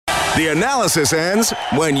The analysis ends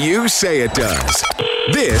when you say it does.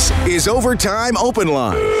 This is Overtime Open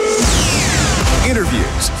Line.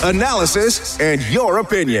 Interviews, analysis, and your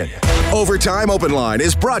opinion. Overtime Open Line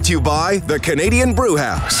is brought to you by the Canadian Brew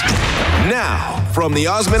House. Now, from the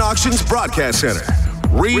Osmond Auctions Broadcast Center,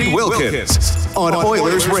 Reed Wilkins on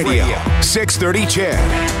Oilers Radio, 630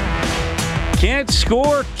 CHED. Can't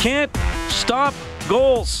score, can't stop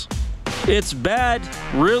goals. It's bad,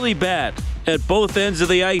 really bad, at both ends of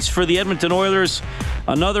the ice for the Edmonton Oilers.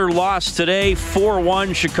 Another loss today,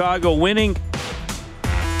 4-1, Chicago winning.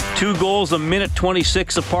 2 goals a minute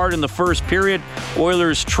 26 apart in the first period.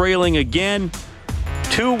 Oilers trailing again.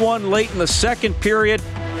 2-1 late in the second period.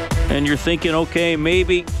 And you're thinking, okay,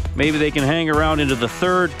 maybe they can hang around into the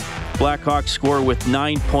third. Blackhawks score with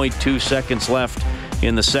 9.2 seconds left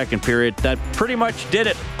in the second period. That pretty much did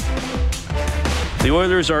it. The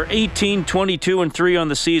Oilers are 18-22-3 on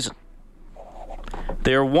the season.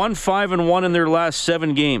 They are 1-5-1 in their last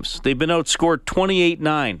 7 games. They've been outscored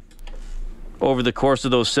 28-9 over the course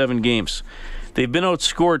of those 7 games. They've been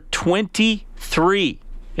outscored 23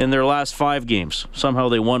 in their last 5 games. Somehow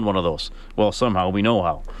they won one of those. Well, somehow, we know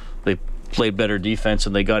how. They played better defense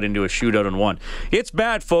and they got into a shootout and won. It's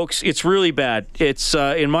bad, folks. It's really bad. It's,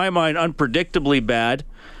 in my mind, unpredictably bad.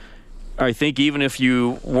 I think even if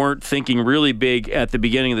you weren't thinking really big at the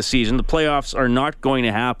beginning of the season, the playoffs are not going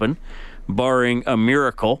to happen, barring a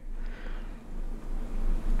miracle.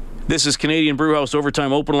 This is Canadian Brewhouse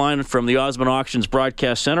Overtime Open Line from the Osmond Auctions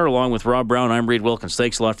Broadcast Center, along with Rob Brown. I'm Reed Wilkins.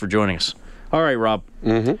 Thanks a lot for joining us. All right, Rob.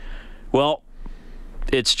 Mm-hmm. Well,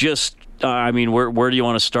 it's just, where do you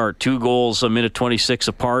want to start? 2 goals a minute 26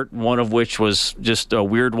 apart, one of which was just a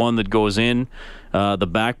weird one that goes in. The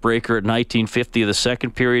backbreaker at 19:50 of the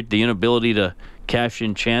second period, the inability to cash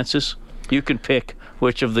in chances. You can pick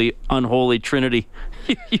which of the unholy trinity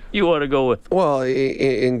you want to go with. Well,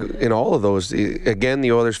 in all of those, again,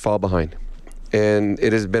 the Oilers fall behind. And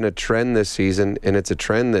it has been a trend this season, and it's a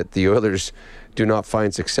trend that the Oilers do not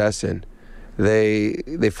find success in.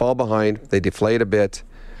 They fall behind, they deflate a bit,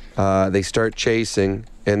 they start chasing,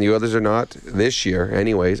 and the Oilers are not, this year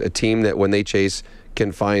anyways, a team that when they chase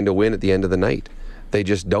can find a win at the end of the night. They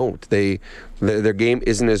just don't. Their game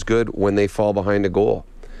isn't as good when they fall behind a goal.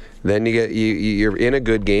 Then you're in a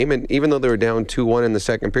good game, and even though they were down 2-1 in the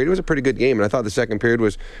second period, it was a pretty good game, and I thought the second period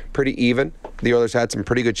was pretty even. The Oilers had some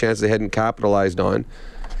pretty good chances they hadn't capitalized on,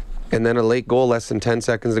 and then a late goal less than 10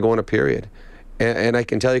 seconds to go in a period. And I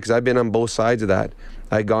can tell you, because I've been on both sides of that,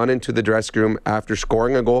 I'd gone into the dressing room after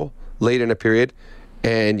scoring a goal late in a period,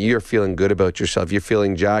 and you're feeling good about yourself. You're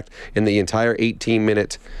feeling jacked. In the entire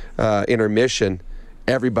 18-minute intermission,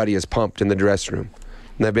 everybody is pumped in the dressing room.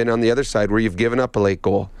 And I've been on the other side where you've given up a late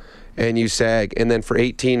goal and you sag, and then for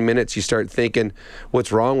 18 minutes you start thinking, what's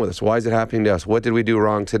wrong with us? Why is it happening to us? What did we do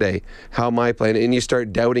wrong today? How am I playing? And you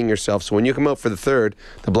start doubting yourself. So when you come out for the third,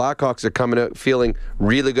 the Blackhawks are coming out feeling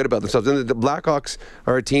really good about themselves. And the Blackhawks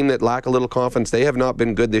are a team that lack a little confidence. They have not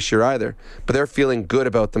been good this year either, but they're feeling good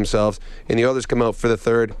about themselves. And the others come out for the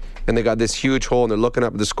third, and they got this huge hole, and they're looking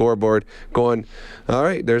up at the scoreboard going, all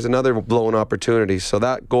right, there's another blown opportunity. So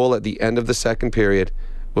that goal at the end of the second period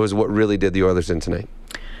was what really did the Oilers in tonight.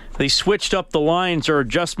 They switched up the lines or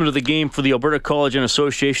adjustment of the game for the Alberta College and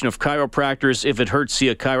Association of Chiropractors. If it hurts, see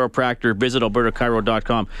a chiropractor. Visit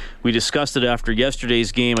albertachiro.com. We discussed it after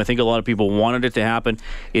yesterday's game. I think a lot of people wanted it to happen.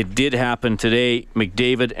 It did happen today.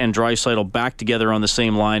 McDavid and Draisaitl back together on the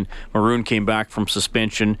same line. Maroon came back from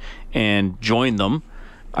suspension and joined them.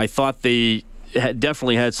 I thought they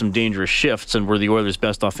definitely had some dangerous shifts and were the Oilers'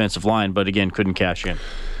 best offensive line, but again, couldn't cash in.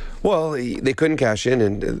 Well, they couldn't cash in,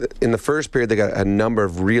 and in the first period, they got a number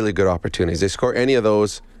of really good opportunities. They score any of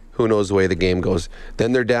those, who knows the way the game goes.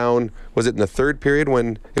 Then they're down, was it in the third period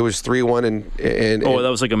when it was 3-1? And that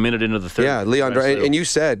was like a minute into the third. Yeah, Leon, and you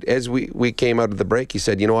said, as we came out of the break, you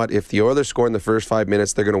said, you know what, if the Oilers score in the first 5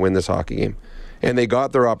 minutes, they're going to win this hockey game. And they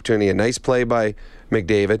got their opportunity. A nice play by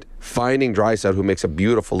McDavid, finding Draisaitl, who makes a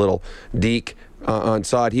beautiful little deke on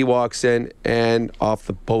Saad. He walks in and off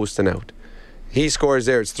the post and out. He scores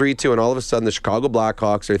there. It's 3-2, and all of a sudden the Chicago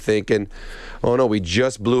Blackhawks are thinking, oh no, we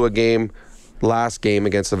just blew a game last game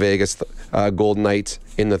against the Vegas Golden Knights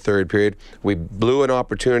in the third period. We blew an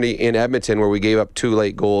opportunity in Edmonton where we gave up 2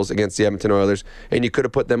 late goals against the Edmonton Oilers, and you could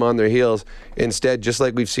have put them on their heels. Instead, just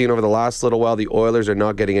like we've seen over the last little while, the Oilers are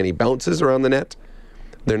not getting any bounces around the net.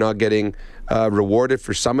 They're not getting rewarded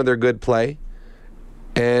for some of their good play.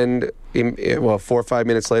 And 4 or 5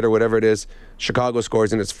 minutes later, whatever it is, Chicago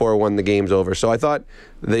scores and it's 4-1, the game's over. So I thought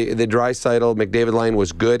the Draisaitl McDavid line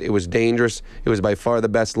was good. It was dangerous. It was by far the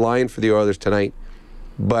best line for the Oilers tonight.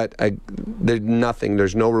 But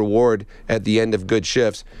there's no reward at the end of good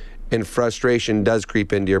shifts. and frustration does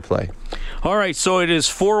creep into your play. All right, so it is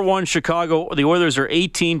 4-1 Chicago. The Oilers are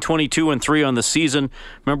 18-22-3 on the season.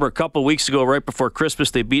 Remember, a couple of weeks ago, right before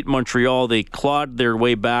Christmas, they beat Montreal. They clawed their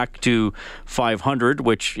way back to 500,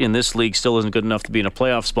 which in this league still isn't good enough to be in a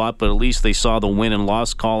playoff spot, but at least they saw the win and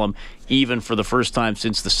loss column even for the first time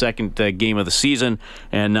since the second game of the season,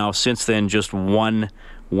 and now since then just one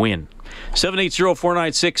win.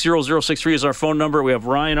 780-496-0063 is our phone number. We have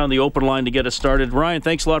Ryan on the open line to get us started. Ryan,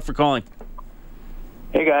 thanks a lot for calling.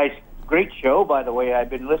 Hey, guys. Great show, by the way. I've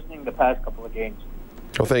been listening the past couple of games.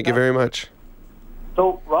 Well, thank you very much.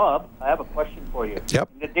 So, Rob, I have a question for you. Yep.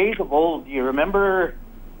 In the days of old, do you remember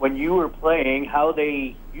when you were playing how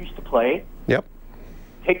they used to play? Yep.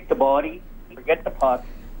 Take the body, forget the puck,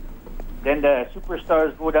 then the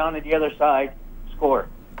superstars go down to the other side, score.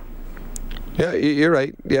 Yeah, you're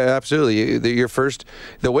right. Yeah, absolutely.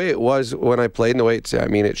 The way it was when I played, and the way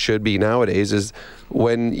it should be nowadays, is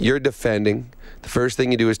when you're defending, the first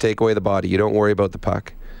thing you do is take away the body. You don't worry about the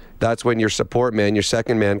puck. That's when your support man, your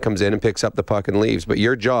second man, comes in and picks up the puck and leaves. But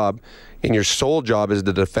your job, and your sole job as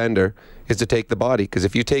the defender, is to take the body. Because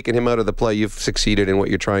if you've taken him out of the play, you've succeeded in what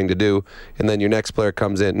you're trying to do. And then your next player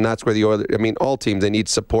comes in. And that's where the Oilers, all teams, they need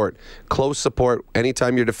support. Close support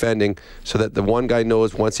anytime you're defending, so that the one guy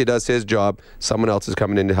knows once he does his job, someone else is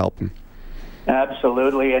coming in to help him.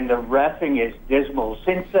 Absolutely. And the reffing is dismal.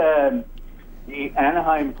 Since the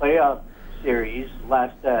Anaheim playoff series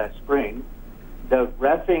last spring, the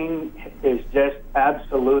reffing is just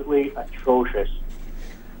absolutely atrocious.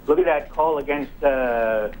 Look at that call against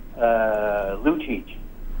Lucic.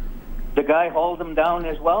 The guy hauled him down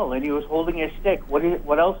as well, and he was holding his stick.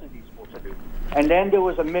 What else is he supposed to do? And then there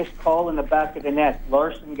was a missed call in the back of the net.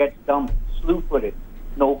 Larson gets dumped, slew-footed,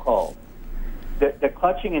 no call. The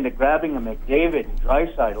clutching and the grabbing of McDavid and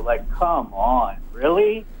Draisaitl, like, come on,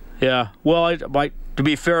 really? Yeah, well, to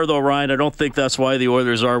be fair though, Ryan, I don't think that's why the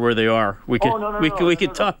Oilers are where they are. We can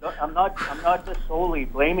talk. I'm not just solely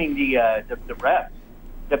blaming the refs.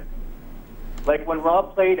 Like when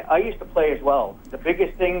Rob played, I used to play as well. The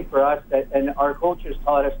biggest thing for us, and our coaches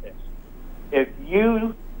taught us this: if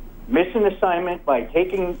you miss an assignment by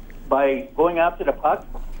going after the puck,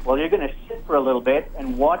 well, you're going to sit for a little bit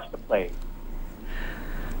and watch the play.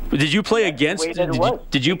 Did you play against?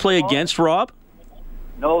 Did you play against Rob?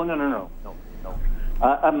 No.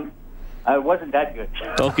 I wasn't that good.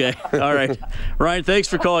 Okay. All right. Ryan, thanks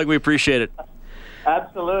for calling. We appreciate it.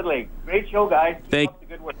 Absolutely. Great show, guys. Keep up the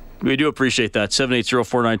good work. We do appreciate that.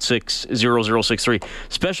 780-496-0063.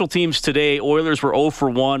 Special teams today. Oilers were 0 for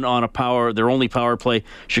 1 on their only power play.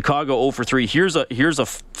 Chicago 0 for 3. Here's a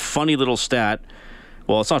funny little stat.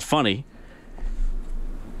 Well, it's not funny.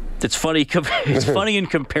 It's funny. It's funny in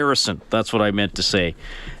comparison. That's what I meant to say.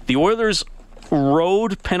 The Oilers'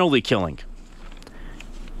 road penalty killing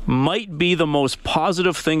might be the most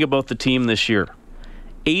positive thing about the team this year.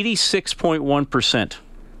 86.1%.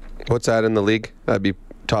 What's that in the league? That'd be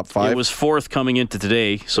top 5? It was 4th coming into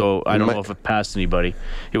today, so I don't know if it passed anybody.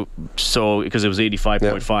 Because it was 85.5.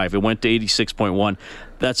 Yeah. It went to 86.1.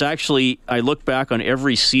 That's actually, I look back on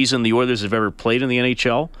every season the Oilers have ever played in the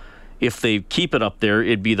NHL. If they keep it up there,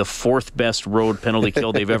 it'd be the 4th best road penalty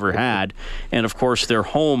kill they've ever had. And, of course, their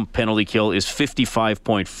home penalty kill is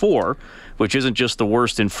 55.4, which isn't just the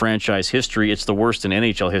worst in franchise history. It's the worst in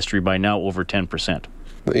NHL history by now, over 10%.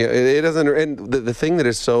 Yeah, it doesn't. And the thing that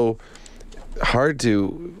is so hard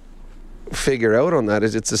to figure out on that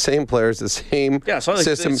is it's the same players, the same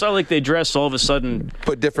system. It's not like they dress all of a sudden.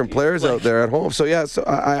 Put different players out there at home. So,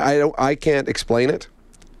 I can't explain it.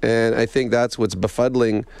 And I think that's what's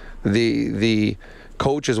befuddling the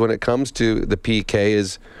coaches when it comes to the PK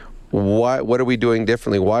is what are we doing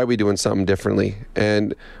differently? Why are we doing something differently?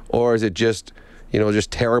 Or is it just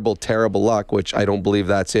terrible luck, which I don't believe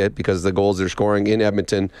that's it, because the goals they're scoring in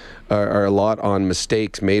Edmonton are a lot on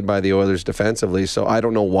mistakes made by the Oilers defensively. So I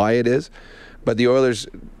don't know why it is. But the Oilers,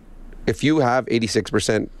 if you have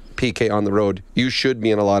 86% PK on the road, you should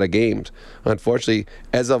be in a lot of games. Unfortunately,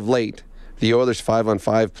 as of late, the Oilers'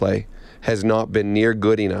 5-on-5 play has not been near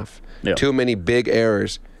good enough. Yep. Too many big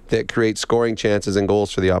errors that create scoring chances and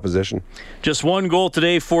goals for the opposition. Just one goal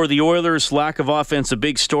today for the Oilers. Lack of offense, a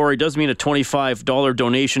big story. Does mean a $25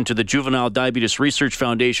 donation to the Juvenile Diabetes Research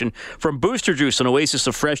Foundation from Booster Juice, an oasis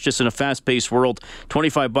of freshness in a fast-paced world.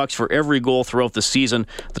 $25 for every goal throughout the season.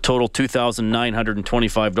 The total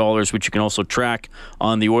 $2,925, which you can also track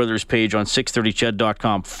on the Oilers page on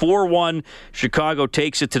 630ched.com. 4-1. Chicago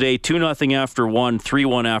takes it today. 2-0 after 1,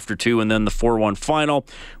 3-1 after 2, and then the 4-1 final.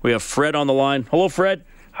 We have Fred on the line. Hello, Fred.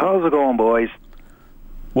 How's it going, boys?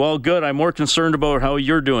 Well, good. I'm more concerned about how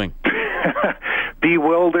you're doing.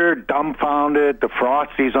 bewildered, dumbfounded. The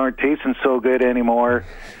Frosties aren't tasting so good anymore.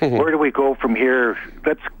 Where do we go from here?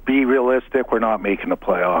 Let's be realistic. We're not making the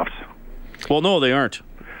playoffs. Well, no, they aren't.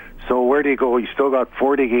 So where do you go? You still got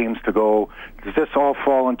 40 games to go. Does this all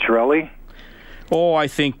fall on Chiarelli? Oh, I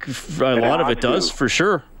think a lot of it does, for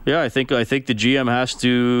sure. Yeah, I think the GM has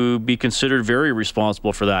to be considered very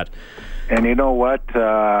responsible for that. And you know what?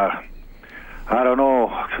 I don't know.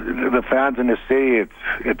 The fans in the city,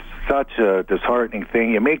 it's such a disheartening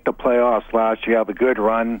thing. You make the playoffs last year, you have a good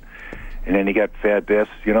run, and then you get fed this.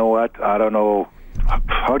 You know what? I don't know.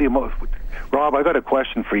 How do you... Rob, I got a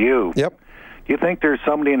question for you. Yep. Do you think there's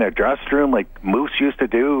somebody in the dressing room like Moose used to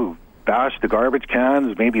do, bash the garbage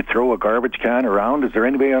cans, maybe throw a garbage can around? Is there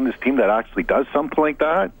anybody on this team that actually does something like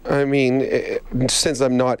that? I mean, since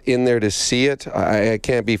I'm not in there to see it, I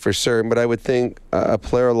can't be for certain, but I would think a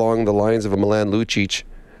player along the lines of a Milan Lucic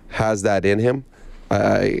has that in him.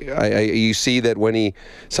 You see that when he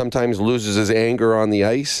sometimes loses his anger on the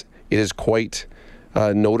ice, it is quite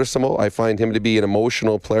noticeable. I find him to be an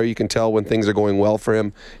emotional player. You can tell when things are going well for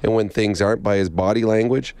him and when things aren't by his body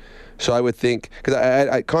language. So I would think,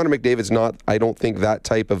 because Connor McDavid's not, I don't think, that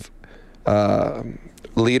type of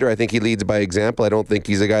leader. I think he leads by example. I don't think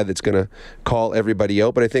he's a guy that's going to call everybody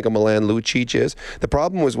out, but I think a Milan Lucic is. The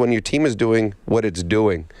problem was when your team is doing what it's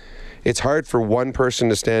doing, it's hard for one person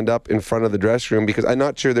to stand up in front of the dressing room, because I'm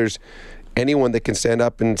not sure there's anyone that can stand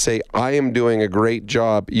up and say, I am doing a great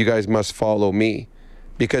job, you guys must follow me.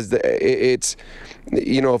 Because it's,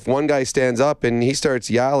 you know, if one guy stands up and he starts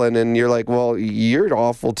yelling and you're like, well, you're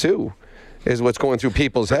awful too, is what's going through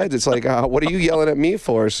people's heads. It's like, what are you yelling at me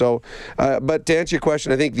for? So, but to answer your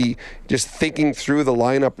question, I think just thinking through the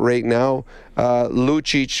lineup right now,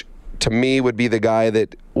 Lucic, to me, would be the guy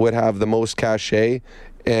that would have the most cachet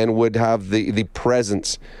and would have the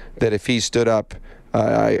presence that if he stood up,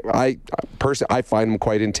 I personally, I find him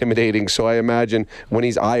quite intimidating. So I imagine when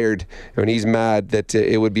he's ired, when he's mad, that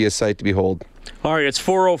it would be a sight to behold. All right, it's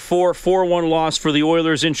 4:04, 4-1 loss for the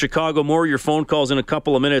Oilers in Chicago. More of your phone calls in a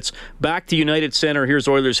couple of minutes. Back to United Center. Here's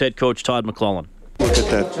Oilers head coach Todd McLellan. Look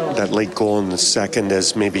at that late goal in the second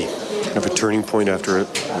as maybe kind of a turning point after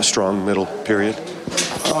a strong middle period.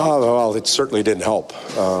 Well, it certainly didn't help.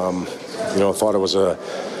 I thought it was a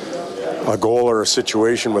goal or a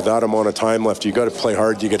situation with that amount of time left. You got to play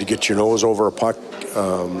hard. You got to get your nose over a puck,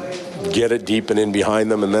 get it deep and in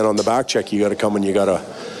behind them, and then on the back check, you got to come and you got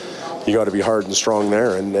to be hard and strong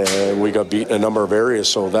there. And we got beat in a number of areas,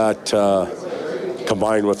 so that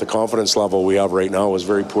combined with the confidence level we have right now was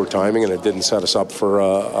very poor timing, and it didn't set us up for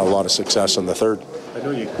a lot of success in the third. I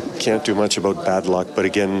know you can't do much about bad luck, but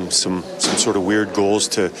again, some sort of weird goals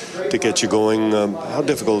to get you going. How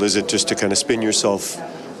difficult is it just to kind of spin yourself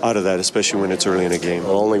out of that, especially when it's early in a game?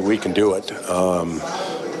 Well, only we can do it.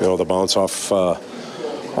 The bounce off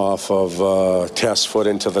of Test's foot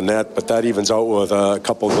into the net, but that evens out with a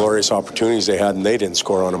couple of glorious opportunities they had, and they didn't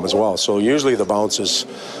score on them as well. So usually the bounces,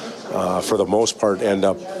 for the most part, end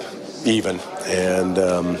up even. And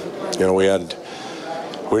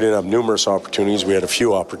we didn't have numerous opportunities. We had a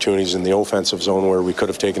few opportunities in the offensive zone where we could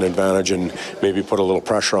have taken advantage and maybe put a little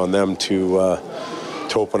pressure on them to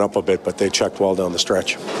open up a bit, but they checked well down the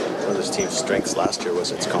stretch. One of this team's strengths last year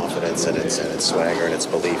was its confidence and its swagger and its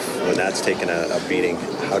belief. When that's taken a beating,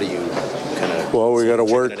 how do you kind of... Well, we got to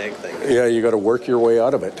work. Yeah, you got to work your way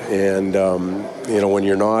out of it. And when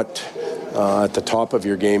you're not at the top of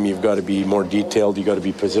your game, you've got to be more detailed. You got to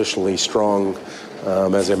be positionally strong.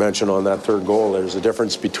 As I mentioned on that third goal, there's a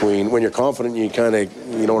difference between when you're confident, you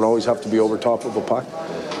don't always have to be over top of a puck.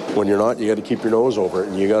 When you're not, you got to keep your nose over it,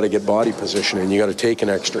 and you got to get body position, and you got to take an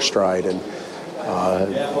extra stride. And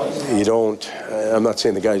you don't. I'm not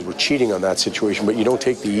saying the guys were cheating on that situation, but you don't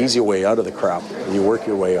take the easy way out of the crap, and you work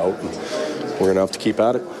your way out. And we're gonna have to keep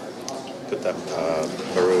at it. Put that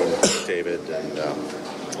Maroon, David, and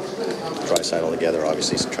Draisaitl together,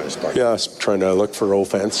 obviously trying to spark. Yeah, trying to look for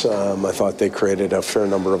offense. I thought they created a fair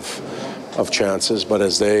number of chances, but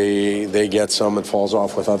as they get some, it falls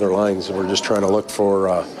off with other lines. We're just trying to look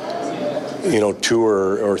for two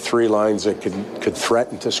or three lines that could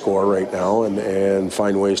threaten to score right now and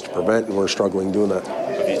find ways to prevent, and we're struggling doing that.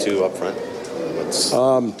 Have you two up front?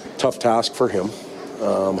 Tough task for him.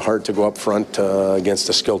 Hard to go up front against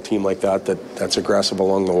a skilled team like that's aggressive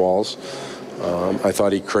along the walls. I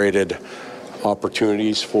thought he created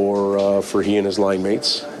opportunities for he and his line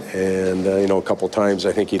mates. And, a couple of times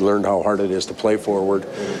I think he learned how hard it is to play forward.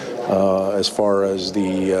 As far as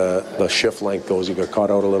the shift length goes, he got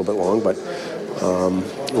caught out a little bit long, but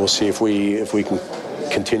we'll see if we can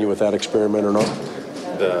continue with that experiment or not.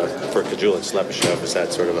 For Caggiula and Slepyshev, is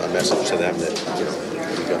that sort of a message to them that,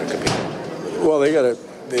 you've got to compete? Well, they got to.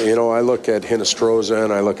 I look at Hinostroza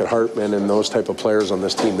and I look at Hartman and those type of players on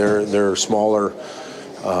this team. They're smaller,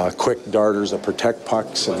 quick darters that protect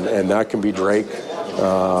pucks, and that can be Drake.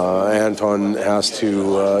 Anton has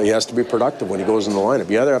to be productive when he goes in the lineup.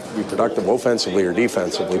 You either have to be productive offensively or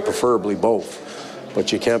defensively, preferably both.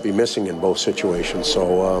 But you can't be missing in both situations.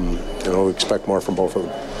 So, we expect more from both of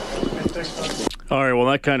them. All right, well,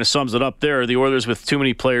 that kind of sums it up there. The Oilers with too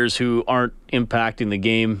many players who aren't impacting the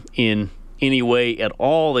game in any way at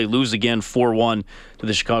all. They lose again 4-1 to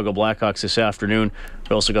the Chicago Blackhawks this afternoon.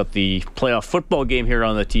 We also got the playoff football game here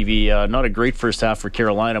on the TV. Not a great first half for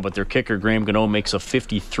Carolina, but their kicker, Graham Gano, makes a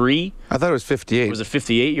 53. I thought it was 58. It was a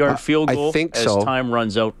 58-yard field goal. I think so. As time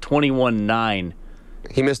runs out, 21-9.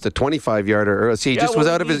 He missed a 25-yarder. See, was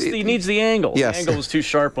out of his... He needs the angle. Yes. The angle was too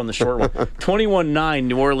sharp on the short one. 21-9,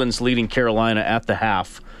 New Orleans leading Carolina at the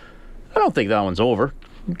half. I don't think that one's over.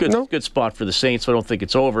 Good spot for the Saints, so I don't think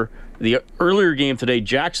it's over. The earlier game today,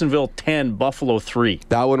 Jacksonville 10, Buffalo 3.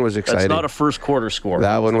 That one was exciting. That's not a first quarter score.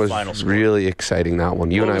 That one was really exciting, that one.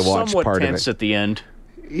 You and I watched part of it. Somewhat tense at the end.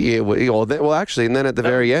 Yeah, well, actually, and then at the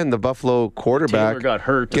very end, the Buffalo quarterback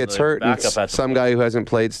gets hurt. Some guy who hasn't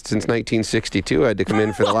played since 1962 had to come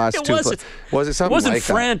in for the last two. Was it something like that? It wasn't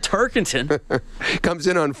Fran Turkington. Comes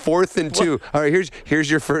in on 4th and 2. All right, here's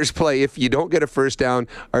your first play. If you don't get a first down,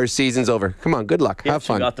 our season's over. Come on, good luck. Have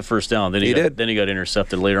fun. He got the first down. Then he got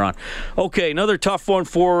intercepted later on. Okay, another tough one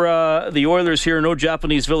for the Oilers here. No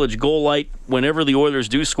Japanese Village goal light. Whenever the Oilers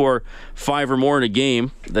do score 5 or more in a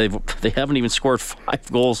game, they haven't even scored 5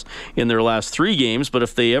 goals in their last 3 games, but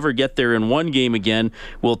if they ever get there in one game again,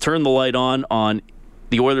 we'll turn the light on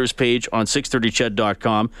the Oilers page on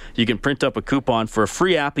 630ched.com. You can print up a coupon for a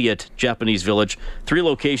free appy at Japanese Village. 3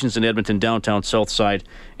 locations in Edmonton, downtown, south side,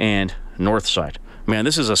 and north side. Man,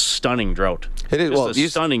 this is a stunning drought. It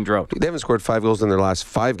is. Stunning drought. They haven't scored 5 goals in their last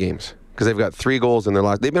 5 games because they've got 3 goals in their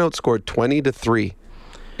last. They've been outscored 20-3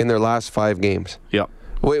 in their last 5 games. Yeah.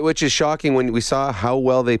 Which is shocking when we saw how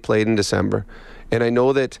well they played in December. And I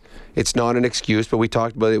know that it's not an excuse, but we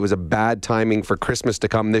talked about it was a bad timing for Christmas to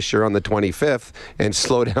come this year on the 25th and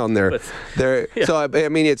slow down their. Yeah. So I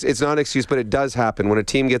mean, it's not an excuse, but it does happen when a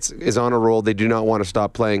team is on a roll. They do not want to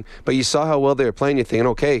stop playing. But you saw how well they were playing. You're thinking,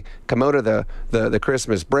 okay, come out of the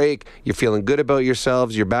Christmas break. You're feeling good about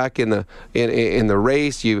yourselves. You're back in the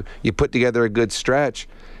race. You put together a good stretch,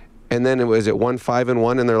 and then it was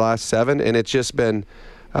 1-5-1 in their last 7, and it's just been.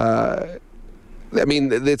 I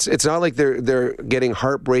mean, it's not like they're getting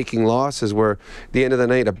heartbreaking losses where at the end of the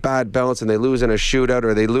night a bad bounce and they lose in a shootout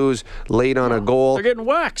or they lose late on a goal. They're getting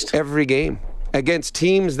waxed every game against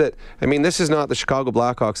teams that. I mean, this is not the Chicago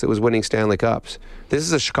Blackhawks that was winning Stanley Cups. This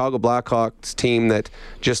is a Chicago Blackhawks team that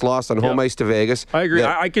just lost on home ice to Vegas. I agree.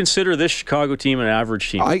 I consider this Chicago team an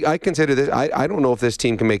average team. I consider this. I don't know if this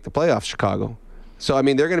team can make the playoffs, Chicago. So I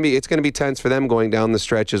mean, it's going to be tense for them going down the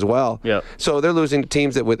stretch as well. Yeah. So they're losing to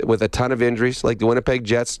teams that with a ton of injuries, like the Winnipeg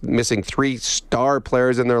Jets, missing 3 star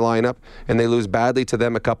players in their lineup, and they lose badly to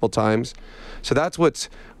them a couple times. So that's what's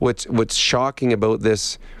shocking about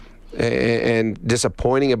this and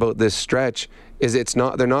disappointing about this stretch is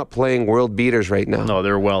they're not playing world beaters right now. No,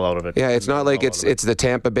 they're well out of it. Yeah, it's not like it's the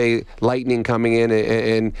Tampa Bay Lightning coming in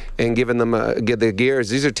and giving them the gears.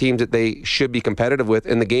 These are teams that they should be competitive with,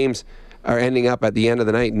 and the games are ending up at the end of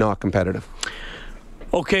the night not competitive.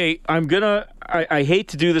 Okay, I hate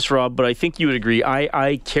to do this, Rob, but I think you would agree.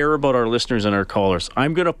 I care about our listeners and our callers.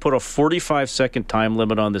 I'm going to put a 45-second time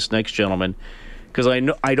limit on this next gentleman because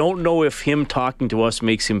I don't know if him talking to us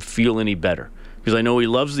makes him feel any better. Because I know he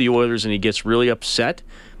loves the Oilers and he gets really upset,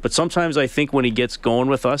 but sometimes I think when he gets going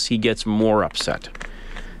with us, he gets more upset.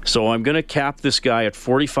 So I'm going to cap this guy at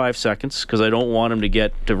 45 seconds because I don't want him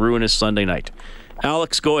to ruin his Sunday night.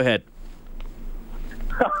 Alex, go ahead.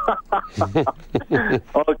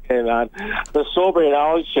 Okay, man. The sobering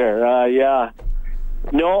Alex here. Yeah.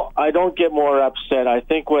 No, I don't get more upset. I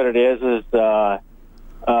think what it is the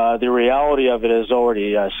reality of it is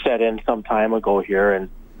already set in some time ago here, and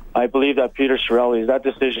I believe that Peter Chiarelli, that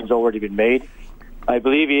decision's already been made. I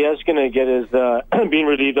believe he is going to get his being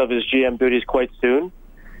relieved of his GM duties quite soon.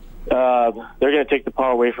 They're going to take the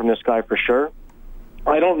power away from this guy for sure.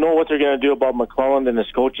 I don't know what they're going to do about McClelland and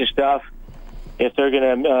his coaching staff. If they're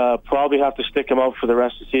going to probably have to stick him out for the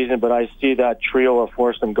rest of the season, but I see that trio of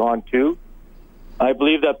foursome gone too. I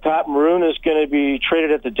believe that Pat Maroon is going to be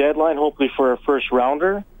traded at the deadline, hopefully for a first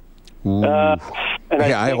rounder.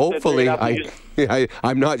 Hopefully.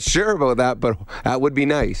 I'm not sure about that, but that would be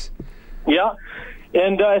nice. Yeah,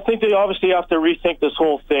 and I think they obviously have to rethink this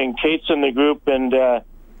whole thing. Kate's in the group and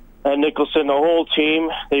Nicholson, the whole team,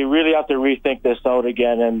 they really have to rethink this out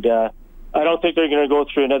again. And I don't think they're going to go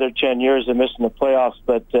through another 10 years of missing the playoffs,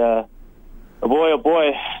 but oh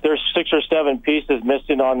boy, there's 6 or 7 pieces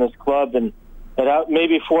missing on this club, and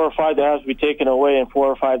maybe 4 or 5 that have to be taken away and 4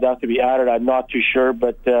 or 5 that have to be added. I'm not too sure,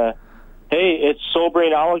 but hey, it's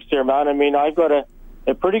sobering Alex there, man. I mean, I've got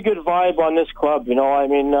a pretty good vibe on this club. I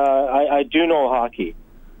mean, I do know hockey.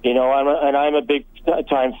 I'm a big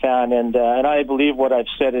time fan, and I believe what I've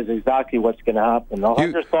said is exactly what's going to happen. I'll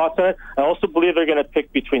have your thoughts on it. I also believe they're going to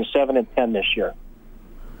pick between 7 and 10 this year.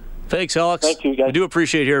 Thanks, Alex. Thank you, guys. I do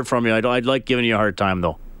appreciate hearing from you. I'd like giving you a hard time,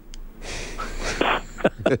 though.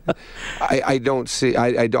 I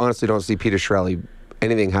honestly don't see Peter Chiarelli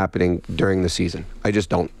anything happening during the season. I just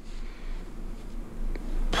don't.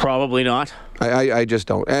 Probably not. I just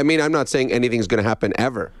don't. I mean, I'm not saying anything's going to happen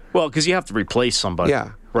ever. Well, because you have to replace somebody.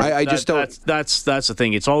 Yeah, right. I just don't. That's the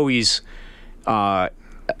thing. It's always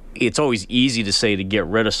easy to say to get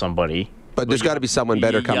rid of somebody. But there's got to be someone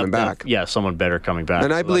better coming back. Someone better coming back.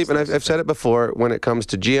 And I believe, and I've said it before, when it comes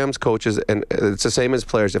to GMs, coaches, and it's the same as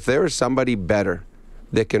players, if there is somebody better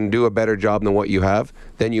that can do a better job than what you have,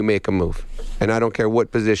 then you make a move. And I don't care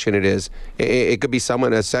what position it is. It could be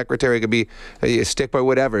someone, a secretary, it could be a stick boy,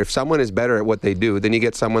 whatever. If someone is better at what they do, then you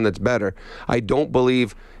get someone that's better. I don't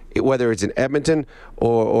believe, whether it's in Edmonton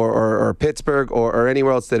or Pittsburgh or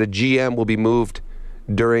anywhere else, that a GM will be moved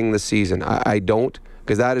during the season. I don't,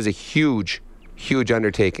 because that is a huge, huge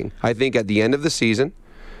undertaking. I think at the end of the season,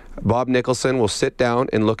 Bob Nicholson will sit down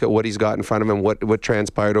and look at what he's got in front of him, what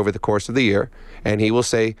transpired over the course of the year, and he will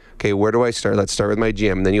say, okay, where do I start? Let's start with my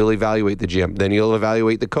GM. And then you'll evaluate the GM. Then you'll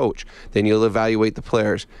evaluate the coach. Then you'll evaluate the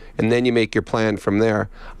players. And then you make your plan from there.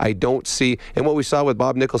 I don't see, and what we saw with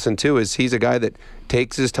Bob Nicholson too is he's a guy that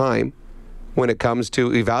takes his time when it comes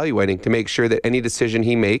to evaluating to make sure that any decision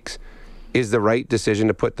he makes is the right decision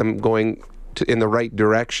to put them going in the right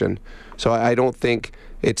direction. So I don't think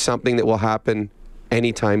it's something that will happen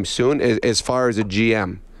anytime soon as far as a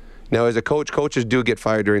GM. Now, as a coach, coaches do get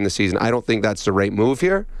fired during the season. I don't think that's the right move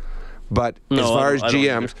here. But as far as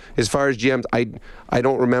GMs, I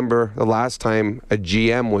don't remember the last time a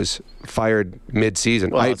GM was fired mid-season.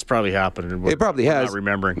 Well, it's probably happened. It probably has. Not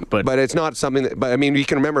remembering, but it's not something that. But I mean, you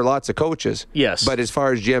can remember lots of coaches. Yes. But as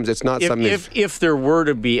far as GMs, it's not something. If there were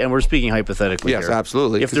to be, and we're speaking hypothetically. Yes, here,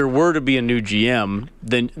 absolutely. If there were to be a new GM,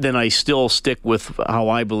 then I still stick with how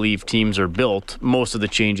I believe teams are built. Most of the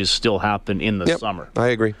changes still happen in the summer. I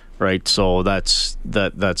agree. Right, so that's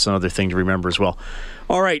another thing to remember as well.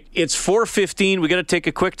 All right, it's 4:15. We got to take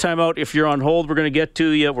a quick timeout. If you're on hold, we're going to get to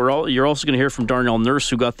you. You're also going to hear from Darnell Nurse,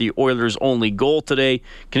 who got the Oilers' only goal today.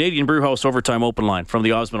 Canadian Brewhouse Overtime Open Line from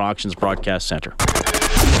the Osmond Auctions Broadcast Center.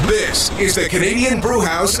 This is the Canadian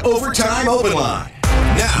Brewhouse Overtime Open Line.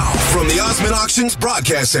 Now, from the Osmond Auctions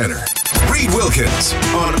Broadcast Center, Reed Wilkins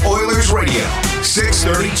on Oilers Radio,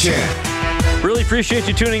 630 CHED. Really appreciate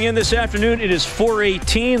you tuning in this afternoon. It is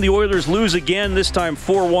 4:18. The Oilers lose again, this time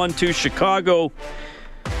 4-1 to Chicago.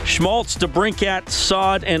 Schmaltz, DeBrincat,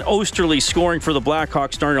 Saad, and Osterley scoring for the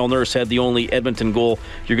Blackhawks. Darnell Nurse had the only Edmonton goal.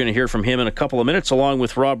 You're going to hear from him in a couple of minutes, along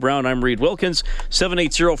with Rob Brown. I'm Reed Wilkins.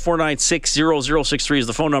 780-496-0063 is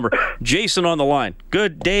the phone number. Jason on the line.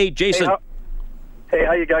 Good day, Jason. Hey,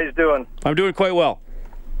 how you guys doing? I'm doing quite well.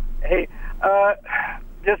 Hey,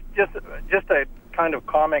 just a kind of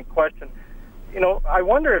comment question. I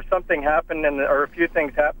wonder if something happened or a few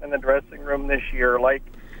things happened in the dressing room this year. Like,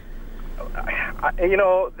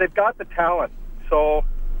 they've got the talent. So,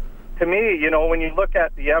 to me, when you look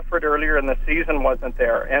at the effort earlier in the season wasn't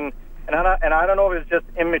there. And I don't know if it was just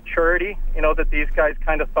immaturity, that these guys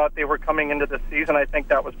kind of thought they were coming into the season. I think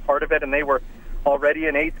that was part of it, and they were already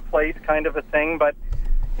in 8th place kind of a thing. But,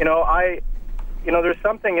 there's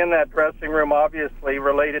something in that dressing room, obviously,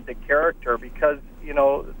 related to character because,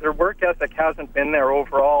 their work ethic hasn't been there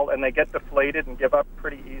overall, and they get deflated and give up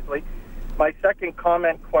pretty easily. My second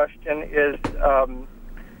comment question is,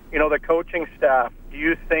 the coaching staff. Do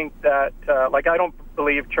you think that, I don't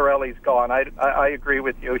believe Chiarelli's gone. I agree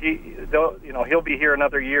with you. He'll be here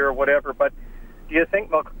another year or whatever, but do you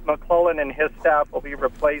think McLellan and his staff will be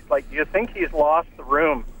replaced? Do you think he's lost the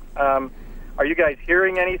room? Are you guys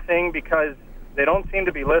hearing anything? Because they don't seem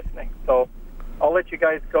to be listening. So I'll let you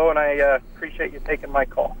guys go, and I appreciate you taking my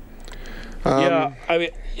call. I'm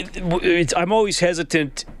always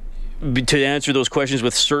hesitant to answer those questions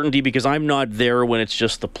with certainty because I'm not there when it's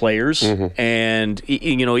just the players. Mm-hmm. And,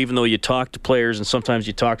 even though you talk to players and sometimes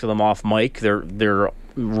you talk to them off mic, they're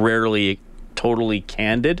rarely totally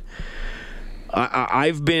candid.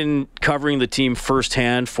 I've been covering the team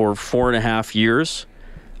firsthand for 4.5 years.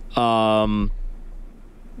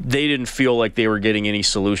 they didn't feel like they were getting any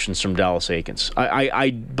solutions from Dallas Eakins.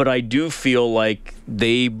 But I do feel like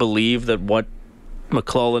they believe that what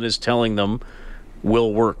McLellan is telling them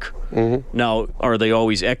will work. Mm-hmm. Now, are they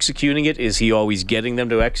always executing it? Is he always getting them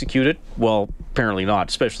to execute it? Well, apparently not,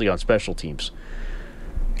 especially on special teams.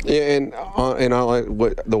 Yeah, and I'm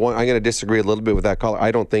going to disagree a little bit with that caller.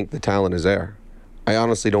 I don't think the talent is there. I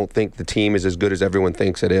honestly don't think the team is as good as everyone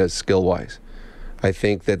thinks it is, skill-wise. I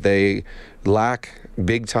think that they lack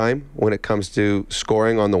big time when it comes to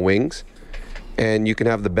scoring on the wings, and you can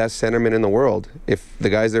have the best centerman in the world. If the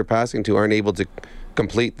guys they're passing to aren't able to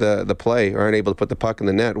complete the play or aren't able to put the puck in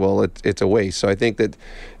the net, well, it's a waste. So I think that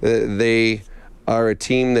they are a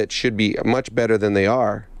team that should be much better than they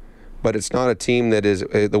are, but it's not a team that is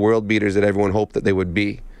the world beaters that everyone hoped that they would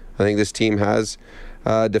be. I think this team has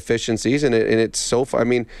deficiencies, and it's so far. I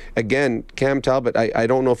mean, again, Cam Talbot, I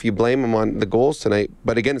don't know if you blame him on the goals tonight,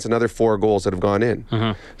 but again, it's another 4 goals that have gone in.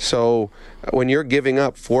 Mm-hmm. So when you're giving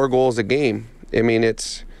up 4 goals a game, I mean,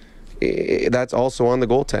 that's also on the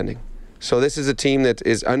goaltending. So this is a team that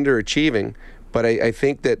is underachieving, but I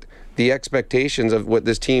think that the expectations of what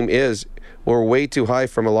this team is were way too high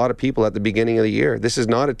from a lot of people at the beginning of the year. This is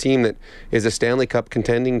not a team that is a Stanley Cup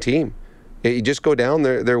contending team. You just go down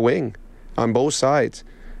their wing on both sides,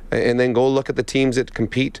 and then go look at the teams that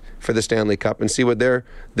compete for the Stanley Cup and see what their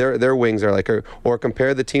wings are like, or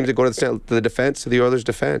compare the teams that go to the defense to the Oilers'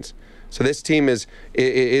 defense. So this team is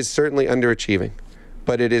certainly underachieving,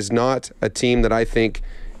 but it is not a team that I think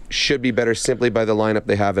should be better simply by the lineup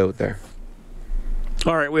they have out there.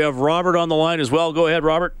 All right, we have Robert on the line as well. Go ahead,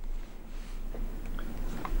 Robert.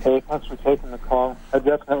 Hey, thanks for taking the call. I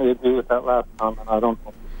definitely agree with that last comment. I don't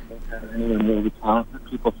think anyone really talented.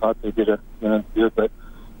 People thought they did an interview, but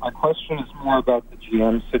my question is more about the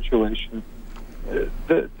GM situation.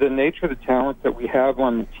 The nature of the talent that we have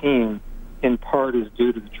on the team, in part, is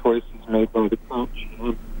due to the choices made by the coach.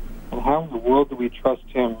 And how in the world do we trust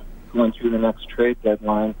him going through the next trade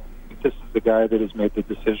deadline if this is the guy that has made the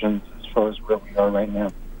decisions as far as where we are right now?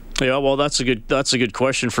 Yeah, well, that's a good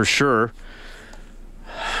question for sure.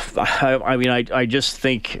 I mean, I just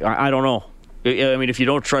think, I don't know. I mean, if you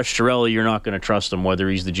don't trust Chiarelli, you're not going to trust him, whether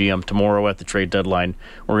he's the GM tomorrow at the trade deadline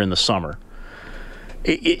or in the summer.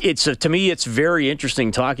 To me, it's very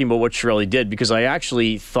interesting talking about what Chiarelli did, because I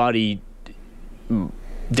actually thought he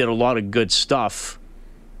did a lot of good stuff,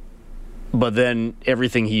 but then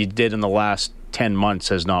everything he did in the last 10 months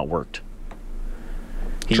has not worked.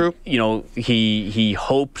 True. You know, he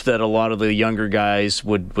hoped that a lot of the younger guys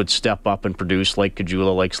would step up and produce, like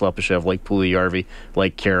Kajula, like Slepyshev, like Puljujarvi,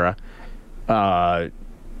 like Kara.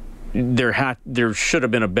 There should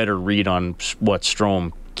have been a better read on what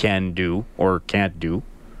Strome can do or can't do.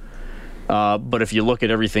 But if you look at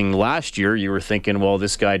everything last year, you were thinking, well,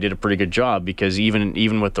 this guy did a pretty good job, because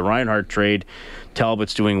even with the Reinhart trade,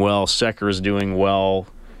 Talbot's doing well, Secker is doing well.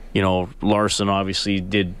 You know, Larson obviously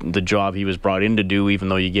did the job he was brought in to do, even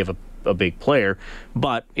though you give a big player.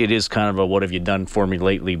 But it is kind of a what have you done for me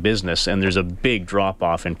lately business, and there's a big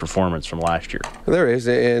drop-off in performance from last year. There is,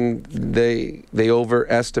 and they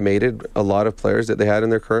overestimated a lot of players that they had in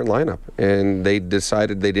their current lineup, and they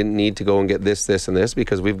decided they didn't need to go and get this, and this,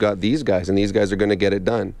 because we've got these guys, and these guys are going to get it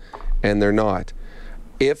done, and they're not.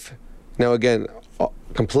 Now again,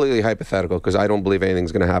 completely hypothetical, because I don't believe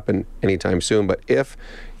anything's going to happen anytime soon, but if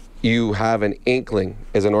you have an inkling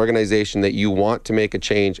as an organization that you want to make a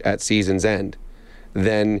change at season's end,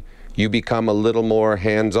 then you become a little more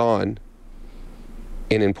hands-on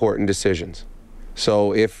in important decisions.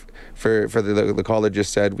 So if, for the caller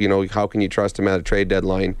just said, you know, how can you trust him at a trade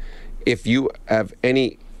deadline? If you have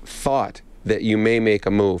any thought that you may make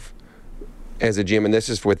a move as a GM, and this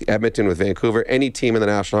is with Edmonton, with Vancouver, any team in the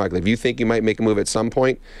National Hockey League, if you think you might make a move at some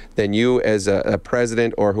point, then you as a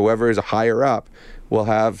president or whoever is a higher up will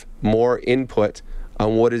have more input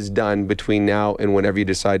on what is done between now and whenever you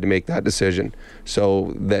decide to make that decision,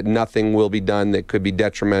 so that nothing will be done that could be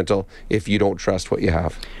detrimental if you don't trust what you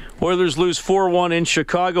have. Oilers lose 4-1 in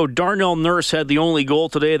Chicago. Darnell Nurse had the only goal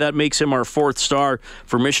today. That makes him our 4th star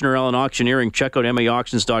for Missioner Allen Auctioneering. Check out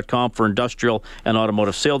MAauctions.com for industrial and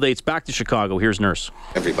automotive sale dates. Back to Chicago. Here's Nurse.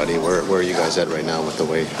 Everybody, where are you guys at right now with the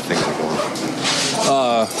way things are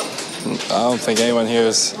going? I don't think anyone here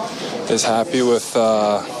is happy with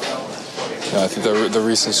I think the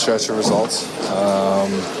recent stretch of results.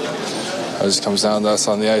 It just comes down to us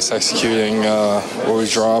on the ice executing what we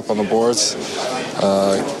draw up on the boards.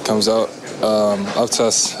 Comes out up to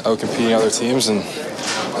us out competing other teams, and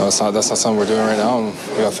that's not something we're doing right now, and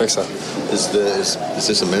we got to fix that. Is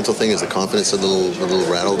this a mental thing? Is the confidence a little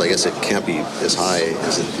rattled? I guess it can't be as high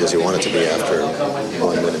as you want it to be after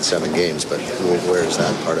 1 win in 7 games, but where is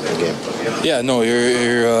that part of the game? Yeah, no,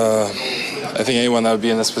 you're I think anyone that would be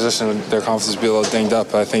in this position, their confidence would be a little dinged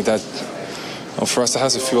up. I think that for us, it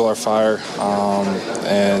has to fuel our fire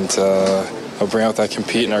and bring out that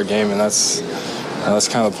compete in our game, and that's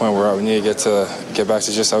kind of the point where we need to get back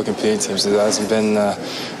to just out-competing teams. It hasn't been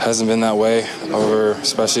that way over,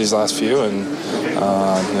 especially these last few, and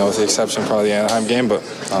with the exception of probably the Anaheim game, but we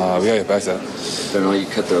got to get back to that. I know you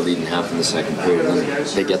cut their lead in half in the second period, and then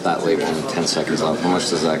they get that late one with 10 seconds left. How much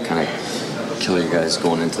does that kind of kill you guys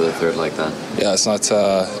going into the third like that? Yeah, it's not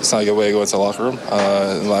a good way to go into the locker room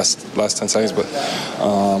in the last 10 seconds, but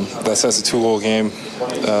that sets a 2-goal game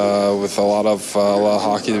with a lot of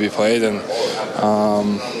hockey to be played, and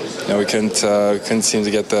we couldn't seem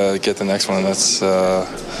to get the next one, and that's how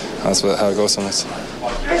it goes sometimes.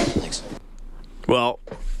 Thanks. Well,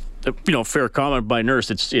 fair comment by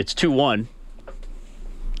Nurse. It's 2-1.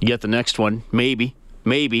 You get the next one, maybe,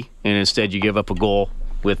 and instead you give up a goal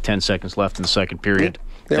with 10 seconds left in the second period.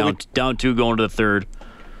 Yeah, down 2 going to the third.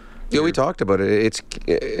 Yeah, we talked about it. It's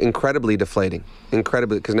incredibly deflating.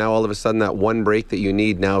 Incredibly, because now all of a sudden that one break that you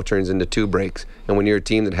need now turns into 2 breaks. And when you're a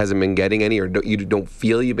team that hasn't been getting any, or you don't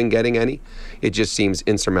feel you've been getting any, it just seems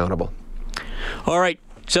insurmountable. All right,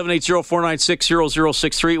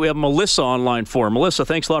 780-496-0063. We have Melissa on line 4. Melissa,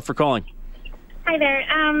 thanks a lot for calling. Hi there.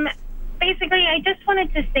 Basically, I just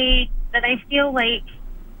wanted to say that I feel like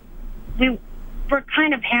we're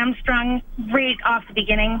kind of hamstrung right off the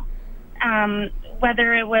beginning.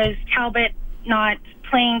 Whether it was Talbot not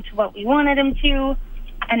playing to what we wanted him to,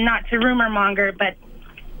 and not to rumor monger, but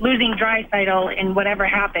losing Draisaitl in whatever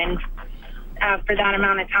happened for that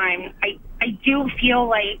amount of time. I do feel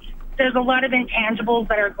like there's a lot of intangibles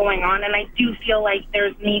that are going on, and I do feel like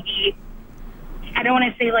there's maybe, I don't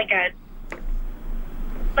want to say like a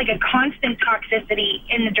constant toxicity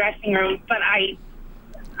in the dressing room, but I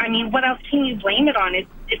mean, what else can you blame it on? It's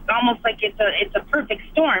almost like it's a perfect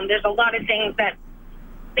storm. There's a lot of things that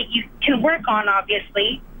you can work on,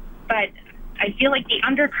 obviously, but I feel like the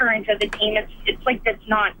undercurrent of the team, it's like it's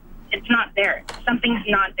not there. Something's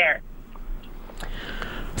not there.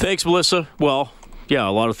 Thanks, Melissa. Well, yeah, a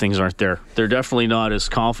lot of things aren't there. They're definitely not as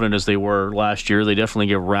confident as they were last year. They definitely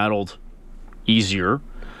get rattled easier.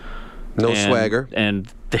 No swagger.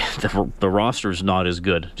 And the roster's not as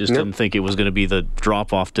good. Just didn't think it was going to be the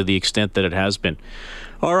drop-off to the extent that it has been.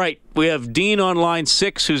 All right, we have Dean on line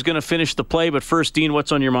 6 who's going to finish the play. But first, Dean,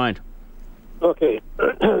 what's on your mind? Okay.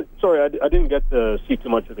 Sorry, I didn't get to see too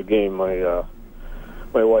much of the game. My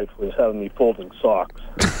wife was having me folding socks.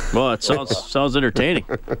 Well, it sounds entertaining.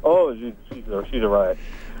 Oh, she's a riot.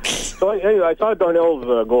 So I saw Darnell's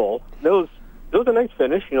goal. It was a nice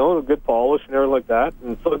finish, a good polish and everything like that.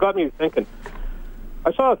 And so it got me thinking.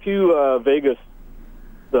 I saw a few Vegas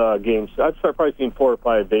games. I've probably seen 4 or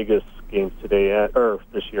 5 Vegas games today or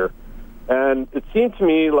this year, and it seemed to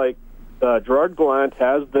me like Gerard Gallant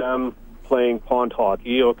has them playing pond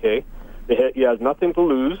hockey. Okay, he has nothing to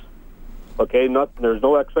lose. Okay, there's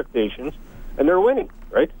no expectations, and they're winning,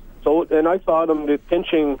 right? So, and I saw them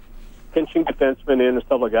pinching defensemen in and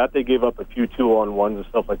stuff like that. They gave up a few 2-on-1s and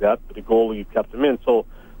stuff like that, but the goalie kept them in. So,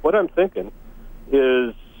 what I'm thinking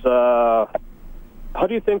is, how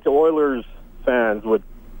do you think the Oilers fans would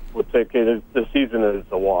say, okay, the season is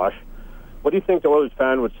a wash? What do you think the Oilers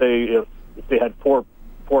fan would say if they had four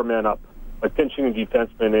men up, like pinching a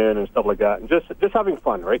defenseman in and stuff like that, and just having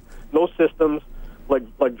fun, right? No systems, like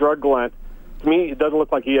Gerard Gallant. To me, it doesn't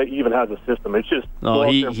look like he even has a system. It's just go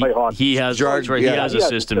out there and play hockey. He has a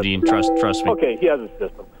system, Dean. Trust me. Okay, he has a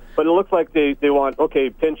system, but it looks like they want, okay,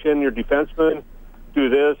 pinch in your defenseman, do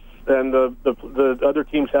this, and the other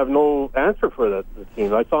teams have no answer for the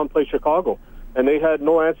team. I saw him play Chicago, and they had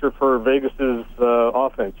no answer for Vegas's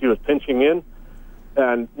offense. He was pinching in,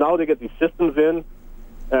 and now they get these systems in,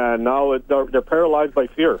 and now they're paralyzed by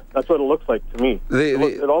fear. That's what it looks like to me.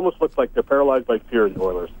 It almost looks like they're paralyzed by fear, the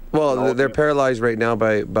Oilers. Well, they're paralyzed right now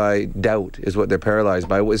by doubt is what they're paralyzed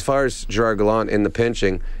by. As far as Gerard Gallant in the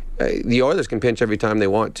pinching, the Oilers can pinch every time they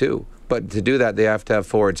want to, but to do that, they have to have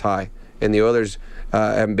forwards high. And the Oilers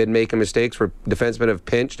have been making mistakes where defensemen have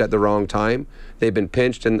pinched at the wrong time. They've been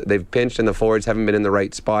pinched, and the forwards haven't been in the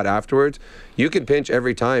right spot afterwards. You can pinch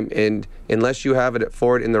every time, and unless you have it at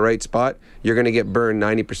forward in the right spot, you're going to get burned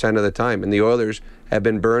 90% of the time. And the Oilers have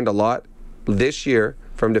been burned a lot this year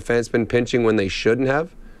from defensemen pinching when they shouldn't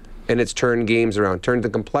have. and it's turned games around, turned the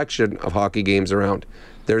complexion of hockey games around.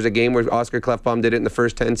 There's a game where Oscar Klefbom did it in the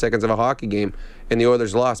first 10 seconds of a hockey game, and the